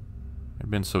 I'd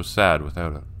been so sad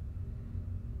without it.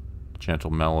 The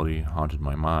gentle melody haunted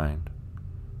my mind,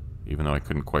 even though I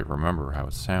couldn't quite remember how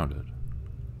it sounded.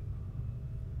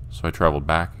 So I traveled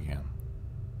back again,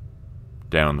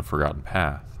 down the forgotten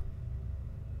path.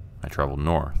 I traveled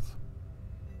north,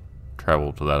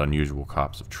 traveled to that unusual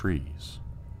copse of trees.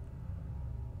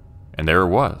 And there it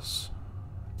was.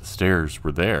 The stairs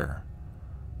were there.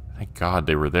 Thank God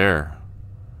they were there.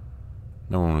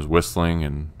 No one was whistling,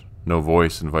 and no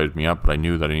voice invited me up, but I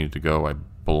knew that I needed to go. I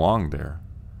belonged there.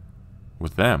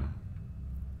 With them.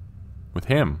 With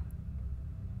him.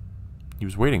 He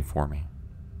was waiting for me.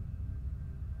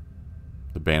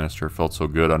 The banister felt so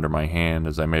good under my hand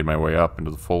as I made my way up into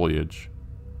the foliage.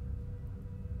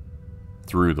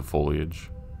 Through the foliage.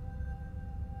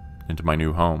 Into my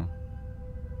new home.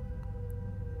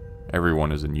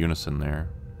 Everyone is in unison there.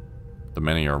 The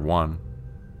many are one.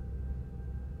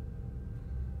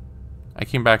 I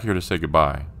came back here to say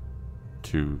goodbye.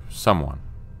 To someone.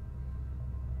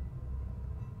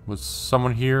 Was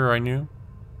someone here I knew?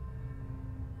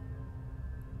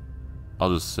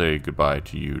 I'll just say goodbye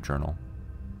to you, Journal.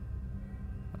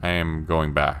 I am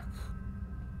going back.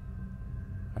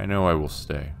 I know I will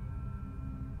stay.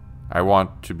 I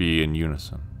want to be in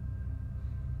unison.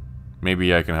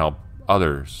 Maybe I can help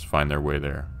others find their way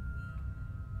there.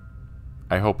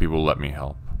 I hope you will let me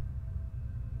help.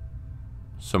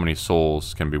 So many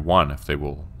souls can be won if they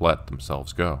will let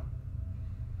themselves go.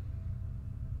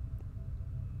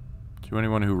 To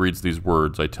anyone who reads these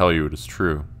words, I tell you it is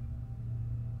true.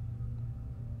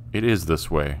 It is this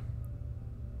way.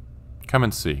 Come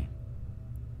and see.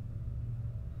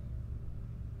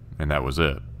 And that was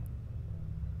it.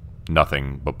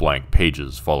 Nothing but blank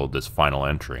pages followed this final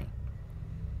entry.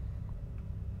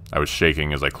 I was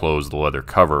shaking as I closed the leather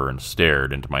cover and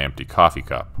stared into my empty coffee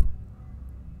cup.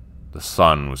 The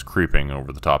sun was creeping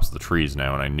over the tops of the trees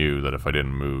now, and I knew that if I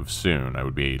didn't move soon, I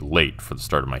would be late for the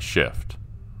start of my shift.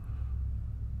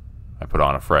 I put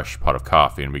on a fresh pot of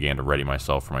coffee and began to ready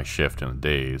myself for my shift in a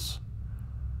daze.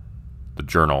 The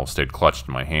journal stayed clutched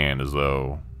in my hand as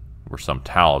though it were some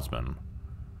talisman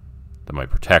that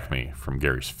might protect me from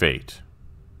Gary's fate.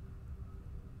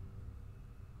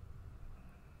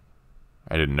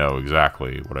 I didn't know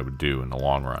exactly what I would do in the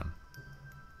long run.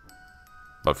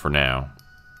 But for now,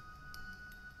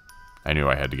 I knew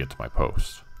I had to get to my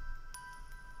post.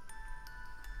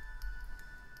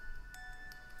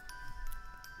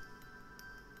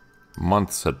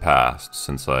 Months had passed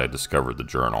since I discovered the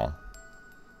journal.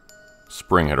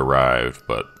 Spring had arrived,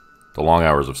 but the long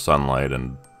hours of sunlight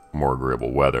and more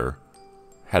agreeable weather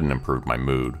hadn't improved my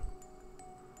mood.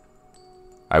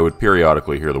 I would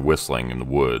periodically hear the whistling in the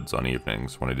woods on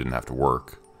evenings when I didn't have to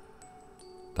work.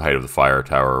 The height of the fire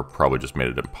tower probably just made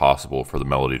it impossible for the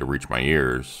melody to reach my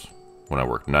ears when I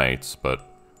worked nights, but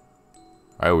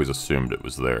I always assumed it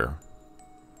was there.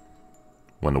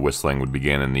 When the whistling would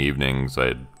begin in the evenings, I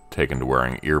had taken to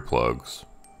wearing earplugs.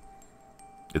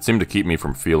 It seemed to keep me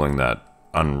from feeling that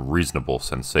unreasonable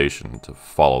sensation to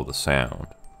follow the sound.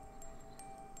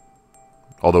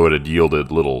 Although it had yielded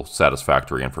little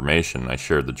satisfactory information, I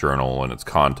shared the journal and its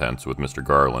contents with Mr.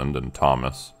 Garland and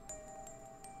Thomas.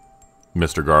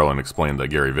 Mr. Garland explained that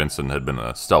Gary Vincent had been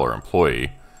a stellar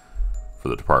employee for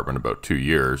the department about 2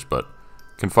 years, but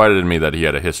confided in me that he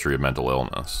had a history of mental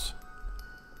illness.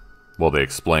 While they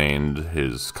explained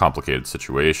his complicated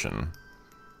situation,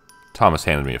 Thomas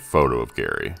handed me a photo of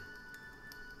Gary.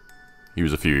 He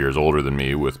was a few years older than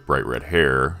me, with bright red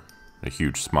hair and a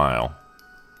huge smile.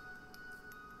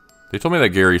 They told me that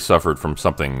Gary suffered from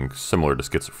something similar to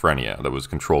schizophrenia that was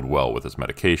controlled well with his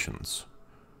medications.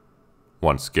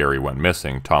 Once Gary went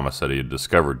missing, Thomas said he had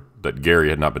discovered that Gary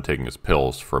had not been taking his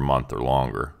pills for a month or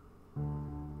longer.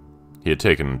 He had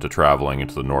taken to traveling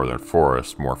into the northern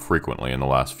forest more frequently in the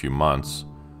last few months.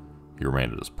 He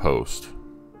remained at his post.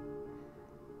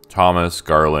 Thomas,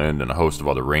 Garland, and a host of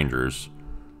other rangers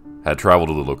had traveled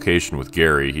to the location with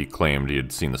Gary. He claimed he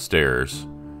had seen the stairs,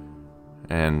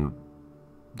 and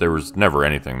there was never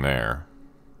anything there.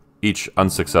 Each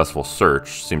unsuccessful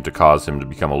search seemed to cause him to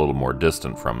become a little more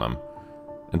distant from them,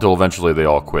 until eventually they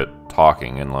all quit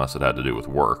talking unless it had to do with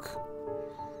work.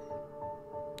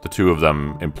 The two of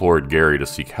them implored Gary to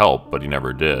seek help, but he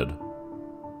never did,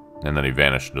 and then he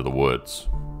vanished into the woods.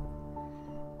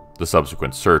 The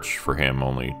subsequent search for him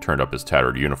only turned up his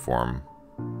tattered uniform,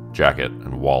 jacket,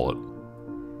 and wallet.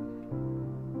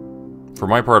 For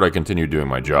my part, I continued doing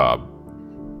my job.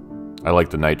 I liked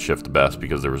the night shift the best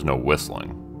because there was no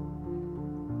whistling.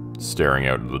 Staring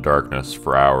out into the darkness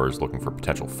for hours looking for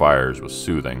potential fires was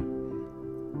soothing.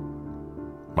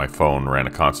 My phone ran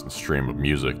a constant stream of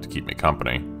music to keep me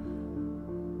company.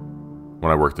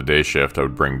 When I worked the day shift, I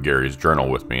would bring Gary's journal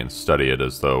with me and study it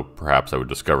as though perhaps I would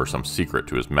discover some secret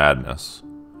to his madness.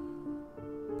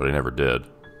 But I never did.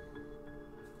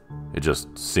 It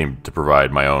just seemed to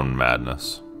provide my own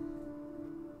madness.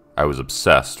 I was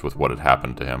obsessed with what had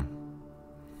happened to him.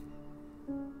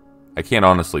 I can't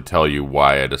honestly tell you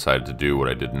why I decided to do what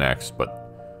I did next,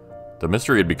 but the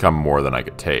mystery had become more than I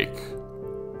could take.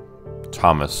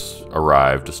 Thomas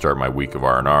arrived to start my week of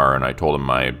R&R, and I told him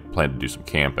I planned to do some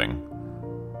camping,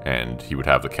 and he would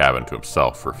have the cabin to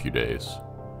himself for a few days.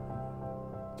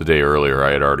 The day earlier,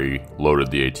 I had already loaded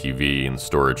the ATV in the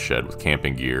storage shed with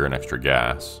camping gear and extra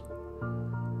gas.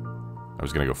 I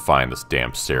was going to go find this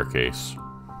damn staircase.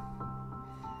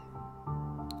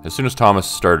 As soon as Thomas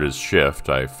started his shift,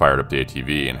 I fired up the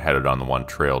ATV and headed on the one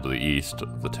trail to the east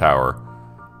of the tower,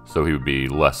 so he would be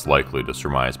less likely to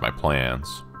surmise my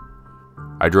plans.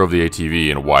 I drove the ATV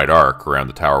in a wide arc around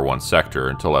the Tower 1 sector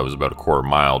until I was about a quarter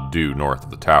mile due north of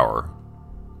the tower.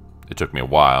 It took me a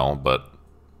while, but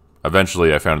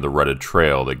eventually I found the rutted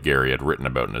trail that Gary had written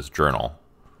about in his journal.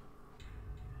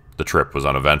 The trip was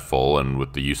uneventful, and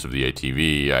with the use of the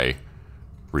ATV, I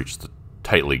reached the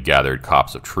tightly gathered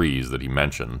copse of trees that he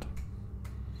mentioned.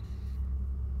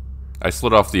 I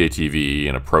slid off the ATV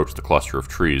and approached the cluster of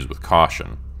trees with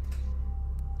caution.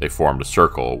 They formed a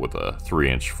circle with a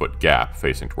 3-inch-foot gap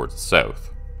facing towards the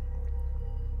south.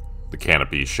 The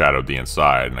canopy shadowed the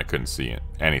inside, and I couldn't see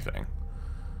anything.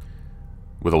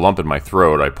 With a lump in my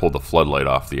throat, I pulled the floodlight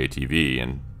off the ATV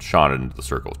and shone it into the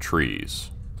circle of trees.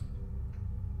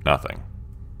 Nothing.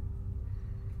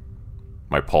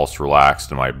 My pulse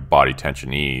relaxed and my body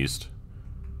tension eased.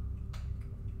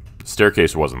 The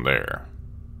staircase wasn't there.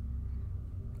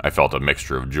 I felt a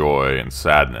mixture of joy and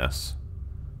sadness.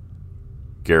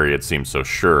 Gary had seemed so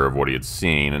sure of what he had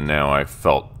seen, and now I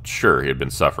felt sure he had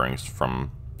been suffering from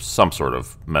some sort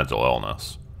of mental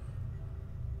illness.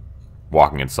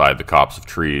 Walking inside the copse of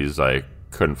trees, I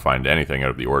couldn't find anything out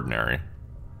of the ordinary.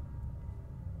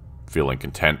 Feeling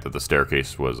content that the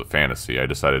staircase was a fantasy, I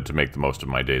decided to make the most of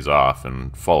my days off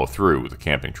and follow through with the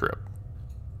camping trip.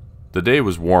 The day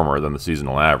was warmer than the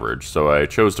seasonal average, so I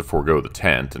chose to forego the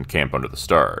tent and camp under the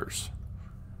stars.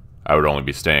 I would only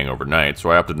be staying overnight, so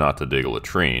I opted not to dig a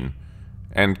latrine,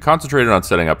 and concentrated on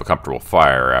setting up a comfortable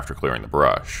fire after clearing the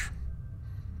brush.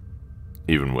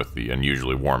 Even with the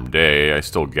unusually warm day, I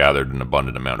still gathered an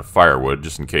abundant amount of firewood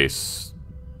just in case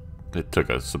it took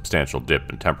a substantial dip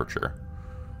in temperature.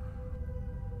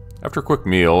 After a quick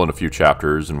meal and a few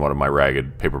chapters in one of my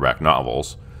ragged paperback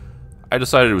novels, I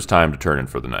decided it was time to turn in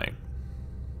for the night.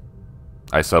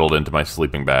 I settled into my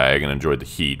sleeping bag and enjoyed the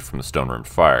heat from the stone-rimmed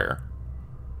fire.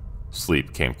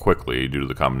 Sleep came quickly due to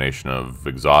the combination of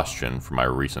exhaustion from my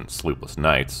recent sleepless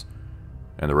nights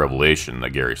and the revelation that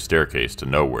Gary's staircase to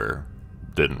nowhere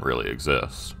didn't really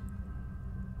exist.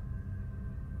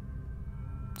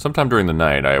 Sometime during the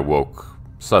night, I awoke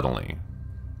suddenly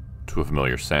to a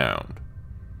familiar sound.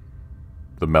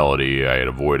 The melody I had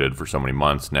avoided for so many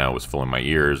months now was filling my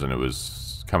ears, and it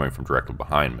was coming from directly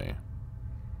behind me.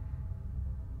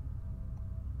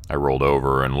 I rolled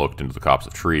over and looked into the copse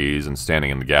of trees, and standing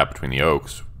in the gap between the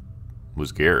oaks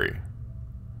was Gary.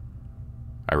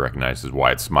 I recognized his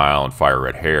wide smile and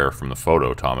fire-red hair from the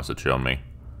photo Thomas had shown me.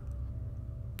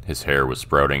 His hair was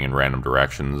sprouting in random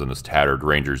directions, and his tattered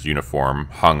ranger's uniform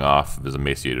hung off of his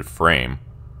emaciated frame.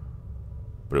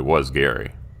 But it was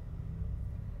Gary.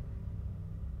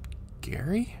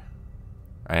 "Gary?"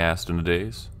 I asked in a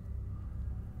daze.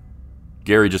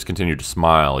 Gary just continued to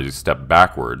smile as he stepped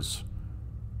backwards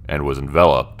and was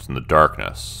enveloped in the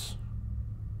darkness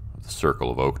of the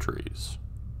circle of oak trees.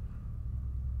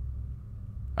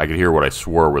 I could hear what I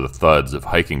swore were the thuds of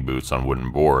hiking boots on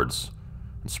wooden boards,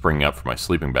 and springing up from my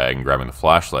sleeping bag and grabbing the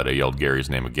flashlight, I yelled Gary's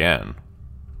name again.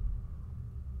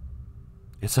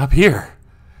 "It's up here!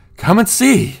 Come and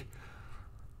see!"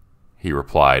 he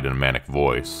replied in a manic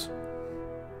voice.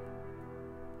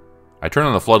 I turned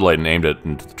on the floodlight and aimed it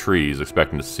into the trees,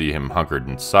 expecting to see him hunkered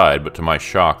inside, but to my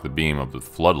shock, the beam of the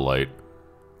floodlight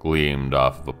gleamed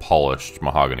off of a polished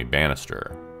mahogany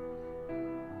banister.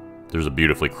 There's a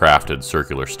beautifully crafted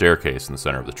circular staircase in the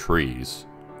center of the trees,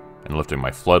 and lifting my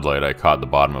floodlight, I caught the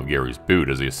bottom of Gary's boot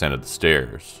as he ascended the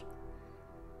stairs.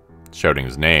 Shouting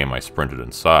his name, I sprinted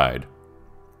inside.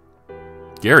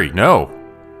 "Gary, no!"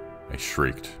 I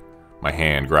shrieked. My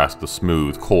hand grasped the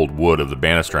smooth, cold wood of the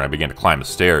banister, and I began to climb the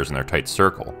stairs in their tight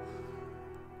circle.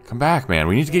 "Come back, man.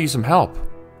 We need to get you some help."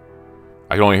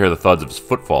 I could only hear the thuds of his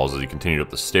footfalls as he continued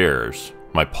up the stairs.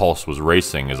 My pulse was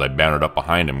racing as I bounded up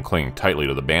behind him, clinging tightly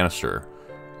to the banister.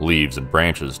 Leaves and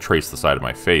branches traced the side of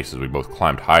my face as we both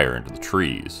climbed higher into the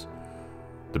trees.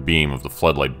 The beam of the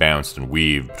floodlight bounced and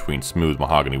weaved between smooth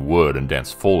mahogany wood and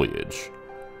dense foliage.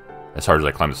 As hard as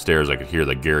I climbed the stairs, I could hear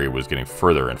that Gary was getting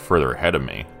further and further ahead of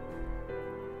me.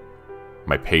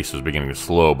 My pace was beginning to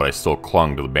slow, but I still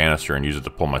clung to the banister and used it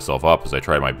to pull myself up as I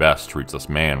tried my best to reach this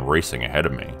man racing ahead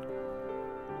of me.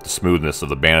 The smoothness of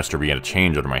the banister began to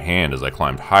change under my hand as I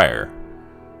climbed higher,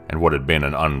 and what had been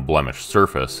an unblemished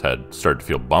surface had started to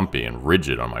feel bumpy and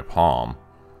rigid on my palm.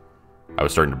 I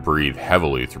was starting to breathe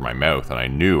heavily through my mouth, and I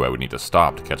knew I would need to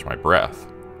stop to catch my breath.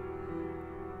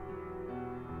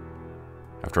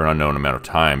 After an unknown amount of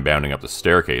time bounding up the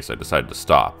staircase, I decided to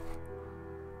stop,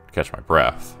 to catch my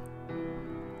breath.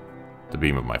 The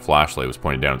beam of my flashlight was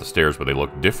pointed down at the stairs, but they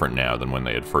looked different now than when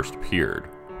they had first appeared.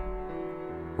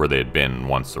 Where they had been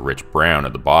once a rich brown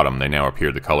at the bottom, they now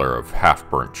appeared the color of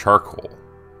half-burnt charcoal.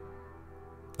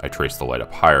 I traced the light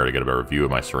up higher to get a better view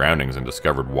of my surroundings and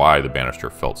discovered why the banister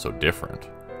felt so different.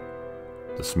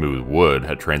 The smooth wood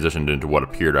had transitioned into what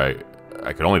appeared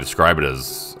I could only describe it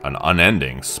as an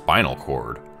unending spinal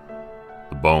cord.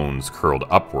 The bones curled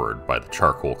upward by the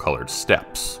charcoal-colored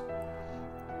steps.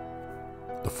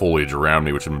 The foliage around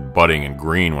me, which had been budding and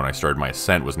green when I started my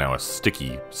ascent, was now a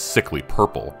sticky, sickly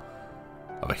purple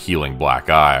of a healing black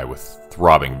eye with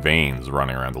throbbing veins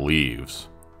running around the leaves.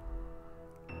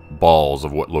 Balls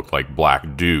of what looked like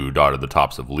black dew dotted the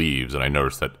tops of leaves, and I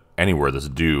noticed that anywhere this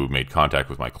dew made contact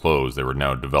with my clothes, they were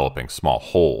now developing small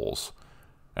holes,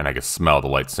 and I could smell the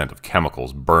light scent of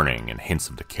chemicals burning and hints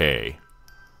of decay.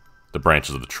 The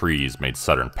branches of the trees made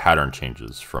sudden pattern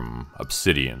changes from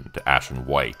obsidian to ashen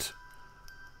white.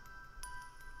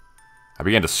 I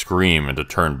began to scream and to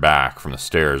turn back from the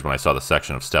stairs when I saw the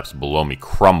section of steps below me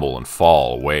crumble and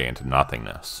fall away into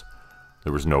nothingness.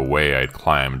 There was no way I had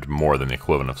climbed more than the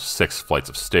equivalent of 6 flights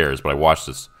of stairs, but I watched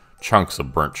as chunks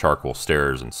of burnt charcoal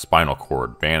stairs and spinal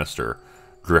cord banister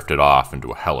drifted off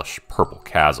into a hellish purple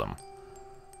chasm.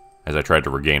 As I tried to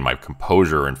regain my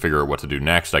composure and figure out what to do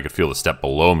next, I could feel the step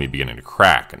below me beginning to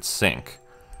crack and sink.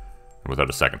 And without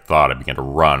a second thought, I began to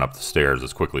run up the stairs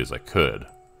as quickly as I could.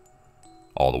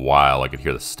 All the while, I could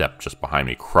hear the step just behind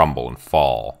me crumble and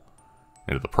fall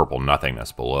into the purple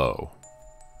nothingness below.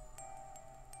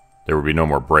 There would be no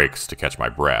more breaks to catch my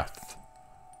breath.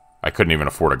 I couldn't even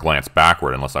afford a glance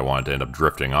backward unless I wanted to end up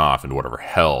drifting off into whatever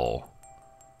hell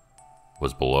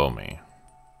was below me.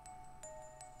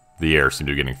 The air seemed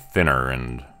to be getting thinner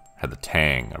and had the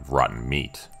tang of rotten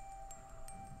meat.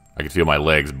 I could feel my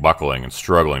legs buckling and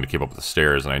struggling to keep up with the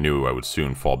stairs, and I knew I would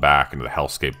soon fall back into the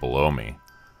hellscape below me.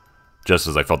 Just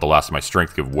as I felt the last of my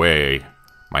strength give way,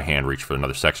 my hand reached for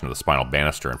another section of the spinal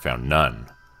banister and found none.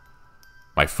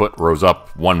 My foot rose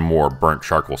up one more burnt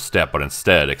charcoal step, but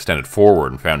instead extended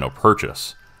forward and found no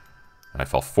purchase, and I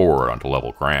fell forward onto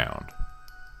level ground.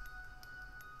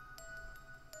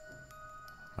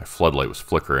 My floodlight was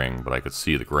flickering, but I could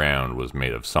see the ground was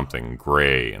made of something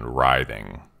gray and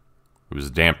writhing. It was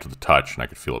damp to the touch, and I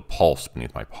could feel it pulse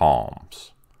beneath my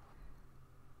palms.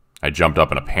 I jumped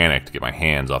up in a panic to get my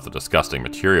hands off the disgusting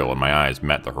material, and my eyes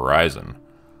met the horizon.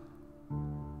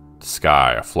 The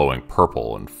sky, a flowing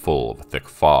purple and full of a thick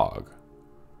fog.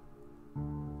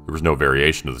 There was no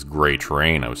variation to this gray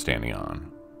terrain I was standing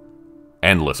on.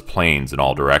 Endless plains in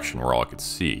all directions were all I could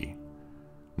see.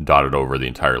 Dotted over the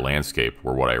entire landscape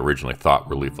were what I originally thought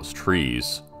were leafless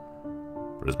trees,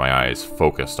 but as my eyes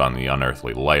focused on the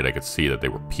unearthly light, I could see that they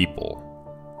were people,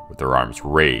 with their arms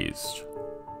raised,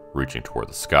 reaching toward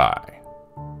the sky.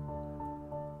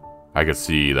 I could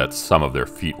see that some of their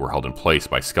feet were held in place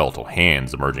by skeletal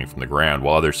hands emerging from the ground,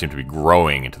 while others seemed to be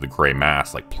growing into the gray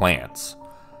mass like plants.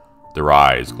 Their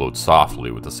eyes glowed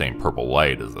softly with the same purple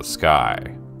light as the sky.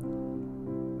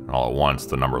 And all at once,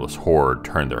 the numberless horde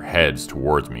turned their heads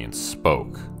towards me and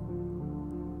spoke.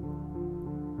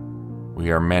 "We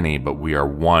are many, but we are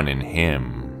one in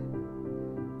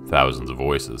Him," thousands of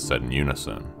voices said in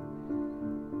unison.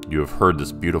 "You have heard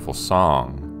this beautiful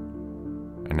song,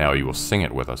 and now you will sing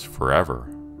it with us forever."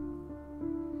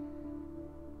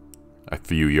 A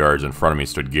few yards in front of me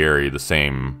stood Gary. The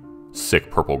same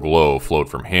sick purple glow flowed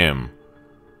from him,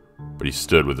 but he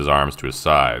stood with his arms to his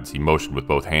sides. He motioned with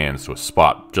both hands to a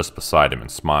spot just beside him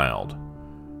and smiled.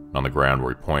 And on the ground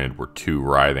where he pointed were 2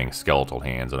 writhing skeletal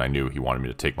hands, and I knew he wanted me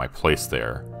to take my place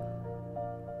there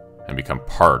and become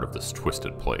part of this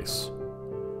twisted place.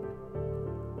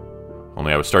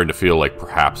 Only I was starting to feel like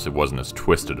perhaps it wasn't as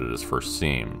twisted as it first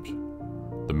seemed.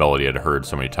 The melody I'd heard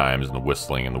so many times and the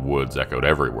whistling in the woods echoed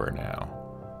everywhere now.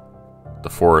 The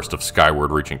forest of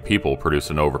skyward-reaching people produced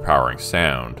an overpowering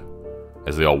sound,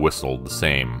 as they all whistled the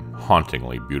same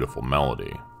hauntingly beautiful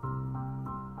melody.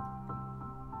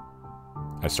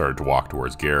 I started to walk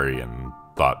towards Gary and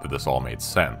thought that this all made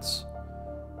sense.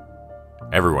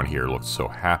 Everyone here looked so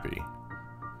happy.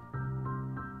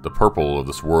 The purple of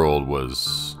this world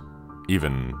was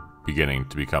even beginning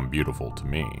to become beautiful to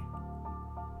me.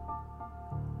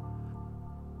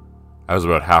 I was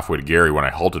about halfway to Gary when I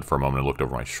halted for a moment and looked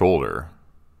over my shoulder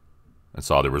and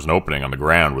saw there was an opening on the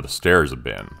ground where the stairs had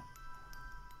been.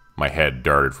 My head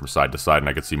darted from side to side, and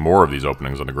I could see more of these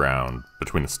openings on the ground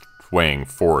between the swaying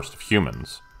forest of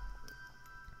humans.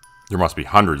 There must be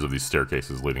hundreds of these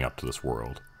staircases leading up to this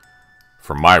world.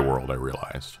 From my world, I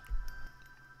realized.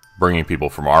 bringing people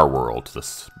from our world to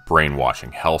this brainwashing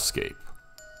hellscape.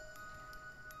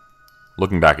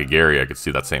 Looking back at Gary, I could see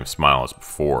that same smile as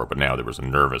before, but now there was a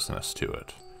nervousness to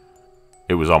it.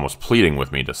 It was almost pleading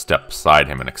with me to step beside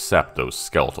him and accept those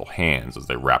skeletal hands as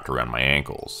they wrapped around my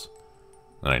ankles.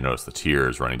 Then I noticed the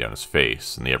tears running down his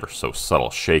face and the ever so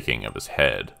subtle shaking of his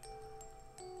head.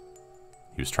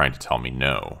 He was trying to tell me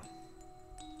no.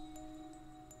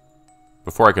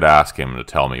 Before I could ask him to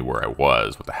tell me where I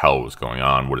was, what the hell was going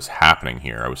on, what is happening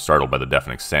here, I was startled by the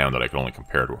deafening sound that I could only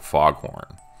compare to a foghorn.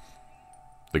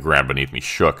 The ground beneath me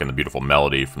shook, and the beautiful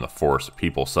melody from the forest of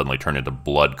people suddenly turned into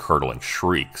blood-curdling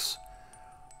shrieks.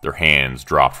 Their hands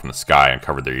dropped from the sky and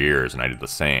covered their ears, and I did the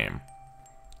same.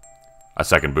 A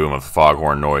second boom of the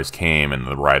foghorn noise came, and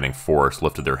the writhing forest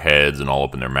lifted their heads and all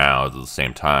opened their mouths at the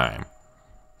same time.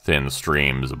 Thin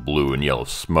streams of blue and yellow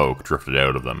smoke drifted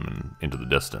out of them and into the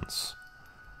distance.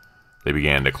 They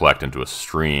began to collect into a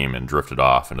stream and drifted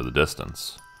off into the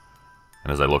distance.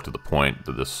 And as I looked at the point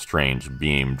that this strange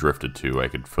beam drifted to, I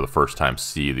could for the first time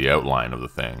see the outline of the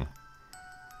thing.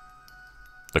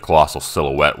 The colossal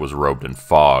silhouette was robed in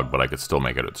fog, but I could still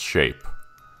make out its shape.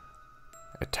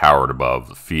 It towered above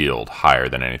the field, higher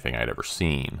than anything I'd ever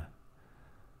seen.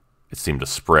 It seemed to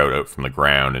sprout out from the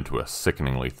ground into a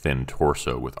sickeningly thin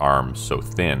torso with arms so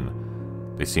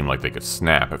thin they seemed like they could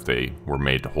snap if they were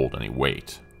made to hold any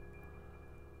weight.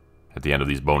 At the end of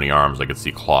these bony arms, I could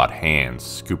see clawed hands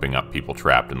scooping up people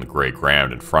trapped in the gray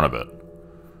ground in front of it.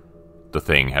 The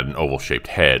thing had an oval-shaped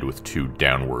head with two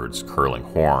downwards curling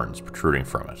horns protruding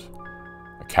from it.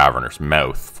 A cavernous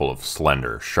mouth full of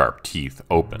slender, sharp teeth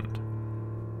opened.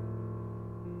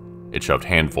 It shoved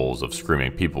handfuls of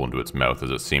screaming people into its mouth as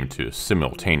it seemed to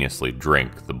simultaneously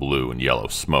drink the blue and yellow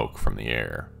smoke from the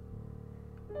air.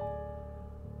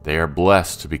 "They are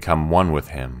blessed to become one with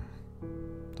him,"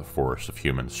 the forest of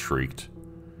humans shrieked.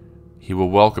 "He will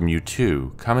welcome you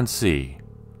too. Come and see."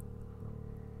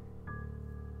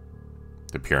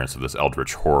 The appearance of this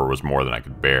eldritch horror was more than I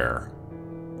could bear.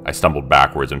 I stumbled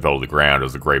backwards and fell to the ground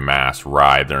as the gray mass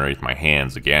writhed underneath my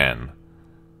hands again.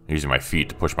 Using my feet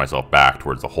to push myself back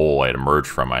towards the hole I had emerged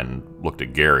from, I looked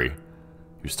at Gary.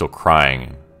 He was still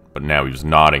crying, but now he was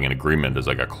nodding in agreement as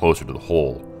I got closer to the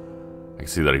hole. I could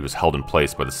see that he was held in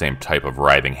place by the same type of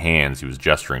writhing hands he was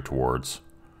gesturing towards.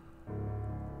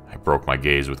 I broke my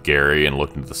gaze with Gary and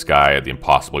looked into the sky at the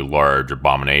impossibly large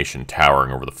abomination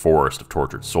towering over the forest of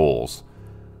tortured souls,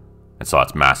 and saw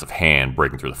its massive hand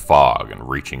breaking through the fog and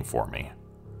reaching for me.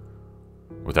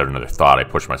 Without another thought, I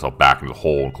pushed myself back into the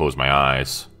hole and closed my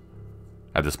eyes.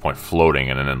 At this point, floating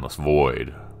in an endless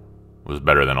void was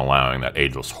better than allowing that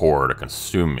ageless horror to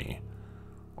consume me,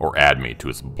 or add me to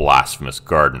its blasphemous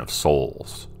garden of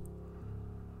souls.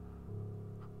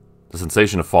 The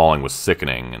sensation of falling was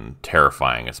sickening and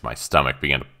terrifying as my stomach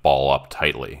began to ball up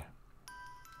tightly.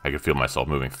 I could feel myself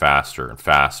moving faster and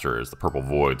faster as the purple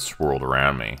void swirled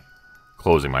around me.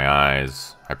 Closing my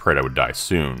eyes, I prayed I would die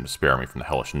soon to spare me from the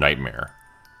hellish nightmare.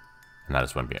 And that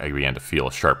is when I began to feel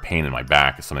a sharp pain in my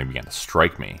back as something began to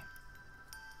strike me.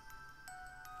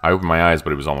 I opened my eyes,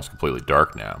 but it was almost completely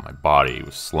dark now. My body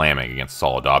was slamming against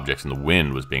solid objects, and the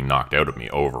wind was being knocked out of me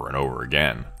over and over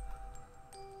again.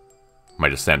 My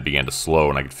descent began to slow,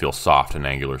 and I could feel soft and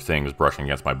angular things brushing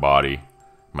against my body,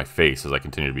 my face, as I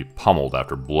continued to be pummeled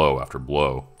after blow after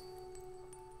blow.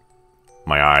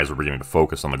 My eyes were beginning to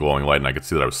focus on the glowing light, and I could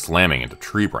see that I was slamming into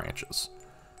tree branches.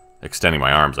 Extending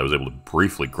my arms, I was able to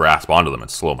briefly grasp onto them and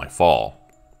slow my fall.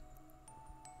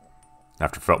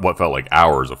 After what felt like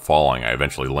hours of falling, I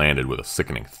eventually landed with a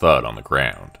sickening thud on the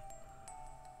ground,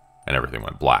 and everything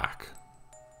went black.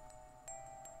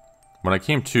 When I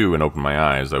came to and opened my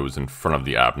eyes, I was in front of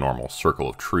the abnormal circle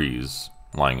of trees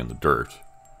lying in the dirt.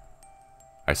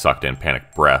 I sucked in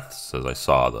panicked breaths as I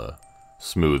saw the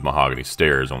smooth mahogany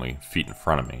stairs only feet in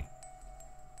front of me.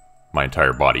 My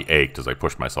entire body ached as I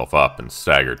pushed myself up and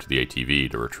staggered to the ATV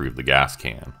to retrieve the gas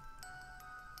can.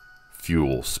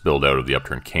 Fuel spilled out of the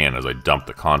upturned can as I dumped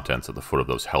the contents at the foot of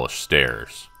those hellish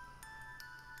stairs.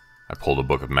 I pulled a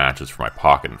book of matches from my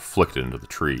pocket and flicked it into the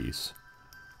trees.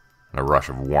 And a rush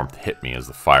of warmth hit me as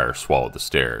the fire swallowed the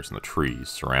stairs and the trees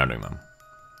surrounding them.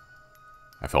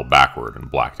 I fell backward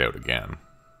and blacked out again.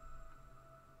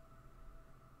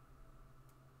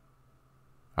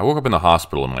 I woke up in the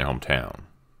hospital in my hometown.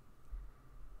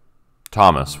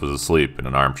 Thomas was asleep in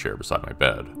an armchair beside my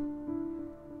bed.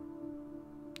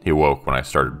 He awoke when I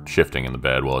started shifting in the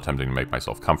bed while attempting to make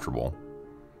myself comfortable.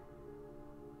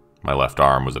 My left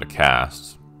arm was in a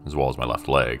cast, as well as my left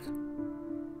leg.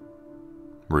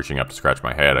 Reaching up to scratch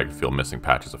my head, I could feel missing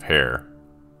patches of hair.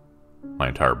 My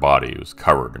entire body was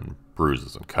covered in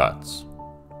bruises and cuts.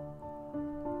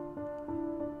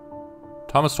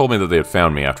 Thomas told me that they had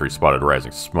found me after he spotted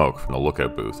rising smoke from the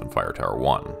lookout booth in Fire Tower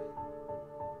 1.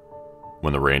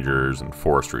 When the Rangers and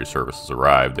Forestry Services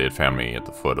arrived, they had found me at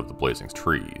the foot of the blazing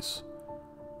trees.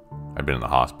 I'd been in the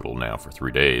hospital now for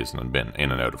 3 days and had been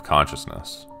in and out of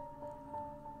consciousness.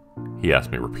 He asked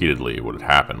me repeatedly what had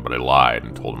happened, but I lied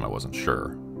and told him I wasn't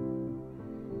sure.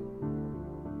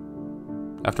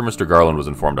 After Mr. Garland was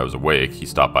informed I was awake, he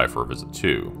stopped by for a visit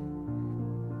too.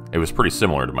 It was pretty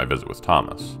similar to my visit with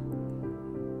Thomas.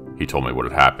 He told me what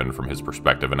had happened from his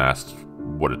perspective and asked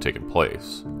what had taken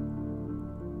place.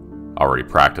 Already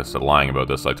practiced at lying about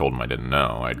this, I told him I didn't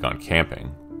know. I had gone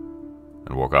camping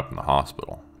and woke up in the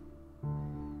hospital.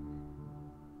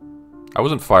 I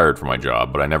wasn't fired from my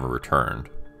job, but I never returned.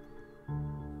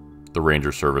 The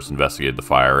Ranger Service investigated the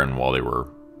fire, and while they were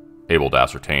able to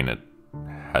ascertain it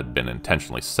had been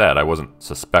intentionally set, I wasn't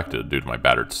suspected due to my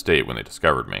battered state when they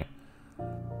discovered me.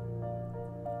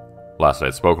 Last I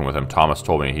had spoken with him, Thomas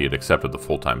told me he had accepted the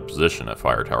full-time position at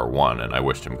Fire Tower 1, and I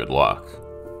wished him good luck.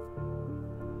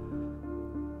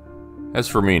 As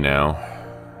for me now,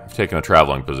 I've taken a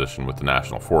traveling position with the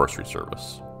National Forestry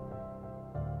Service.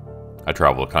 I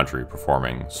travel the country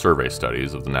performing survey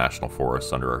studies of the national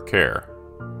forests under our care.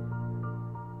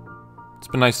 It's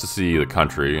been nice to see the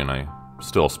country, and I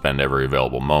still spend every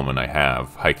available moment I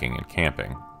have hiking and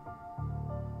camping.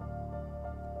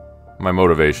 My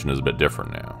motivation is a bit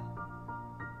different now.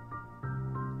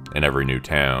 In every new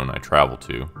town I travel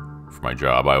to, for my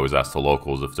job, I always ask the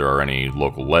locals if there are any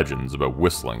local legends about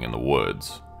whistling in the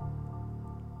woods.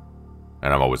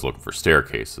 And I'm always looking for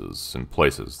staircases in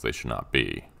places they should not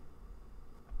be.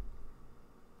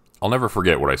 I'll never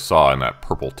forget what I saw in that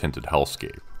purple-tinted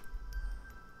hellscape.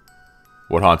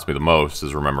 What haunts me the most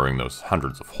is remembering those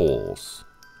hundreds of holes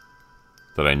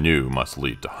that I knew must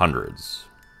lead to hundreds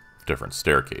of different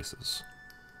staircases.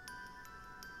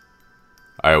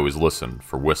 I always listen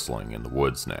for whistling in the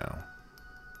woods now.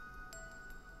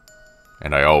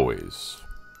 And I always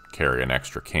carry an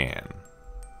extra can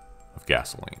of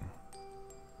gasoline.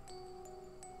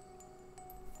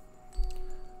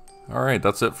 Alright,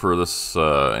 that's it for this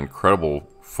incredible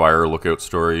fire lookout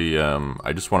story.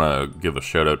 I just want to give a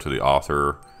shout out to the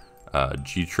author,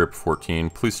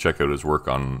 Gtrip14. Please check out his work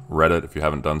on Reddit if you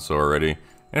haven't done so already.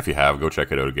 And if you have, go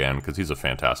check it out again, because he's a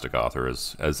fantastic author,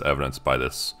 as evidenced by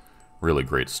this really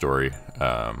great story.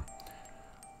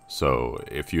 So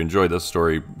if you enjoyed this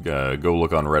story, go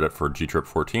look on Reddit for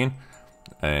Gtrip14.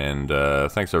 And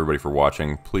thanks everybody for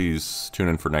watching. Please tune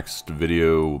in for next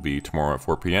video. Will be tomorrow at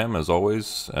 4 p.m. as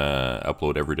always.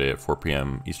 Upload every day at 4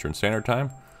 p.m. Eastern Standard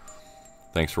Time.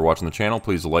 Thanks for watching the channel.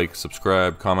 Please like,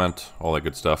 subscribe, comment, all that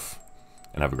good stuff.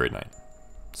 And have a great night.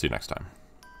 See you next time.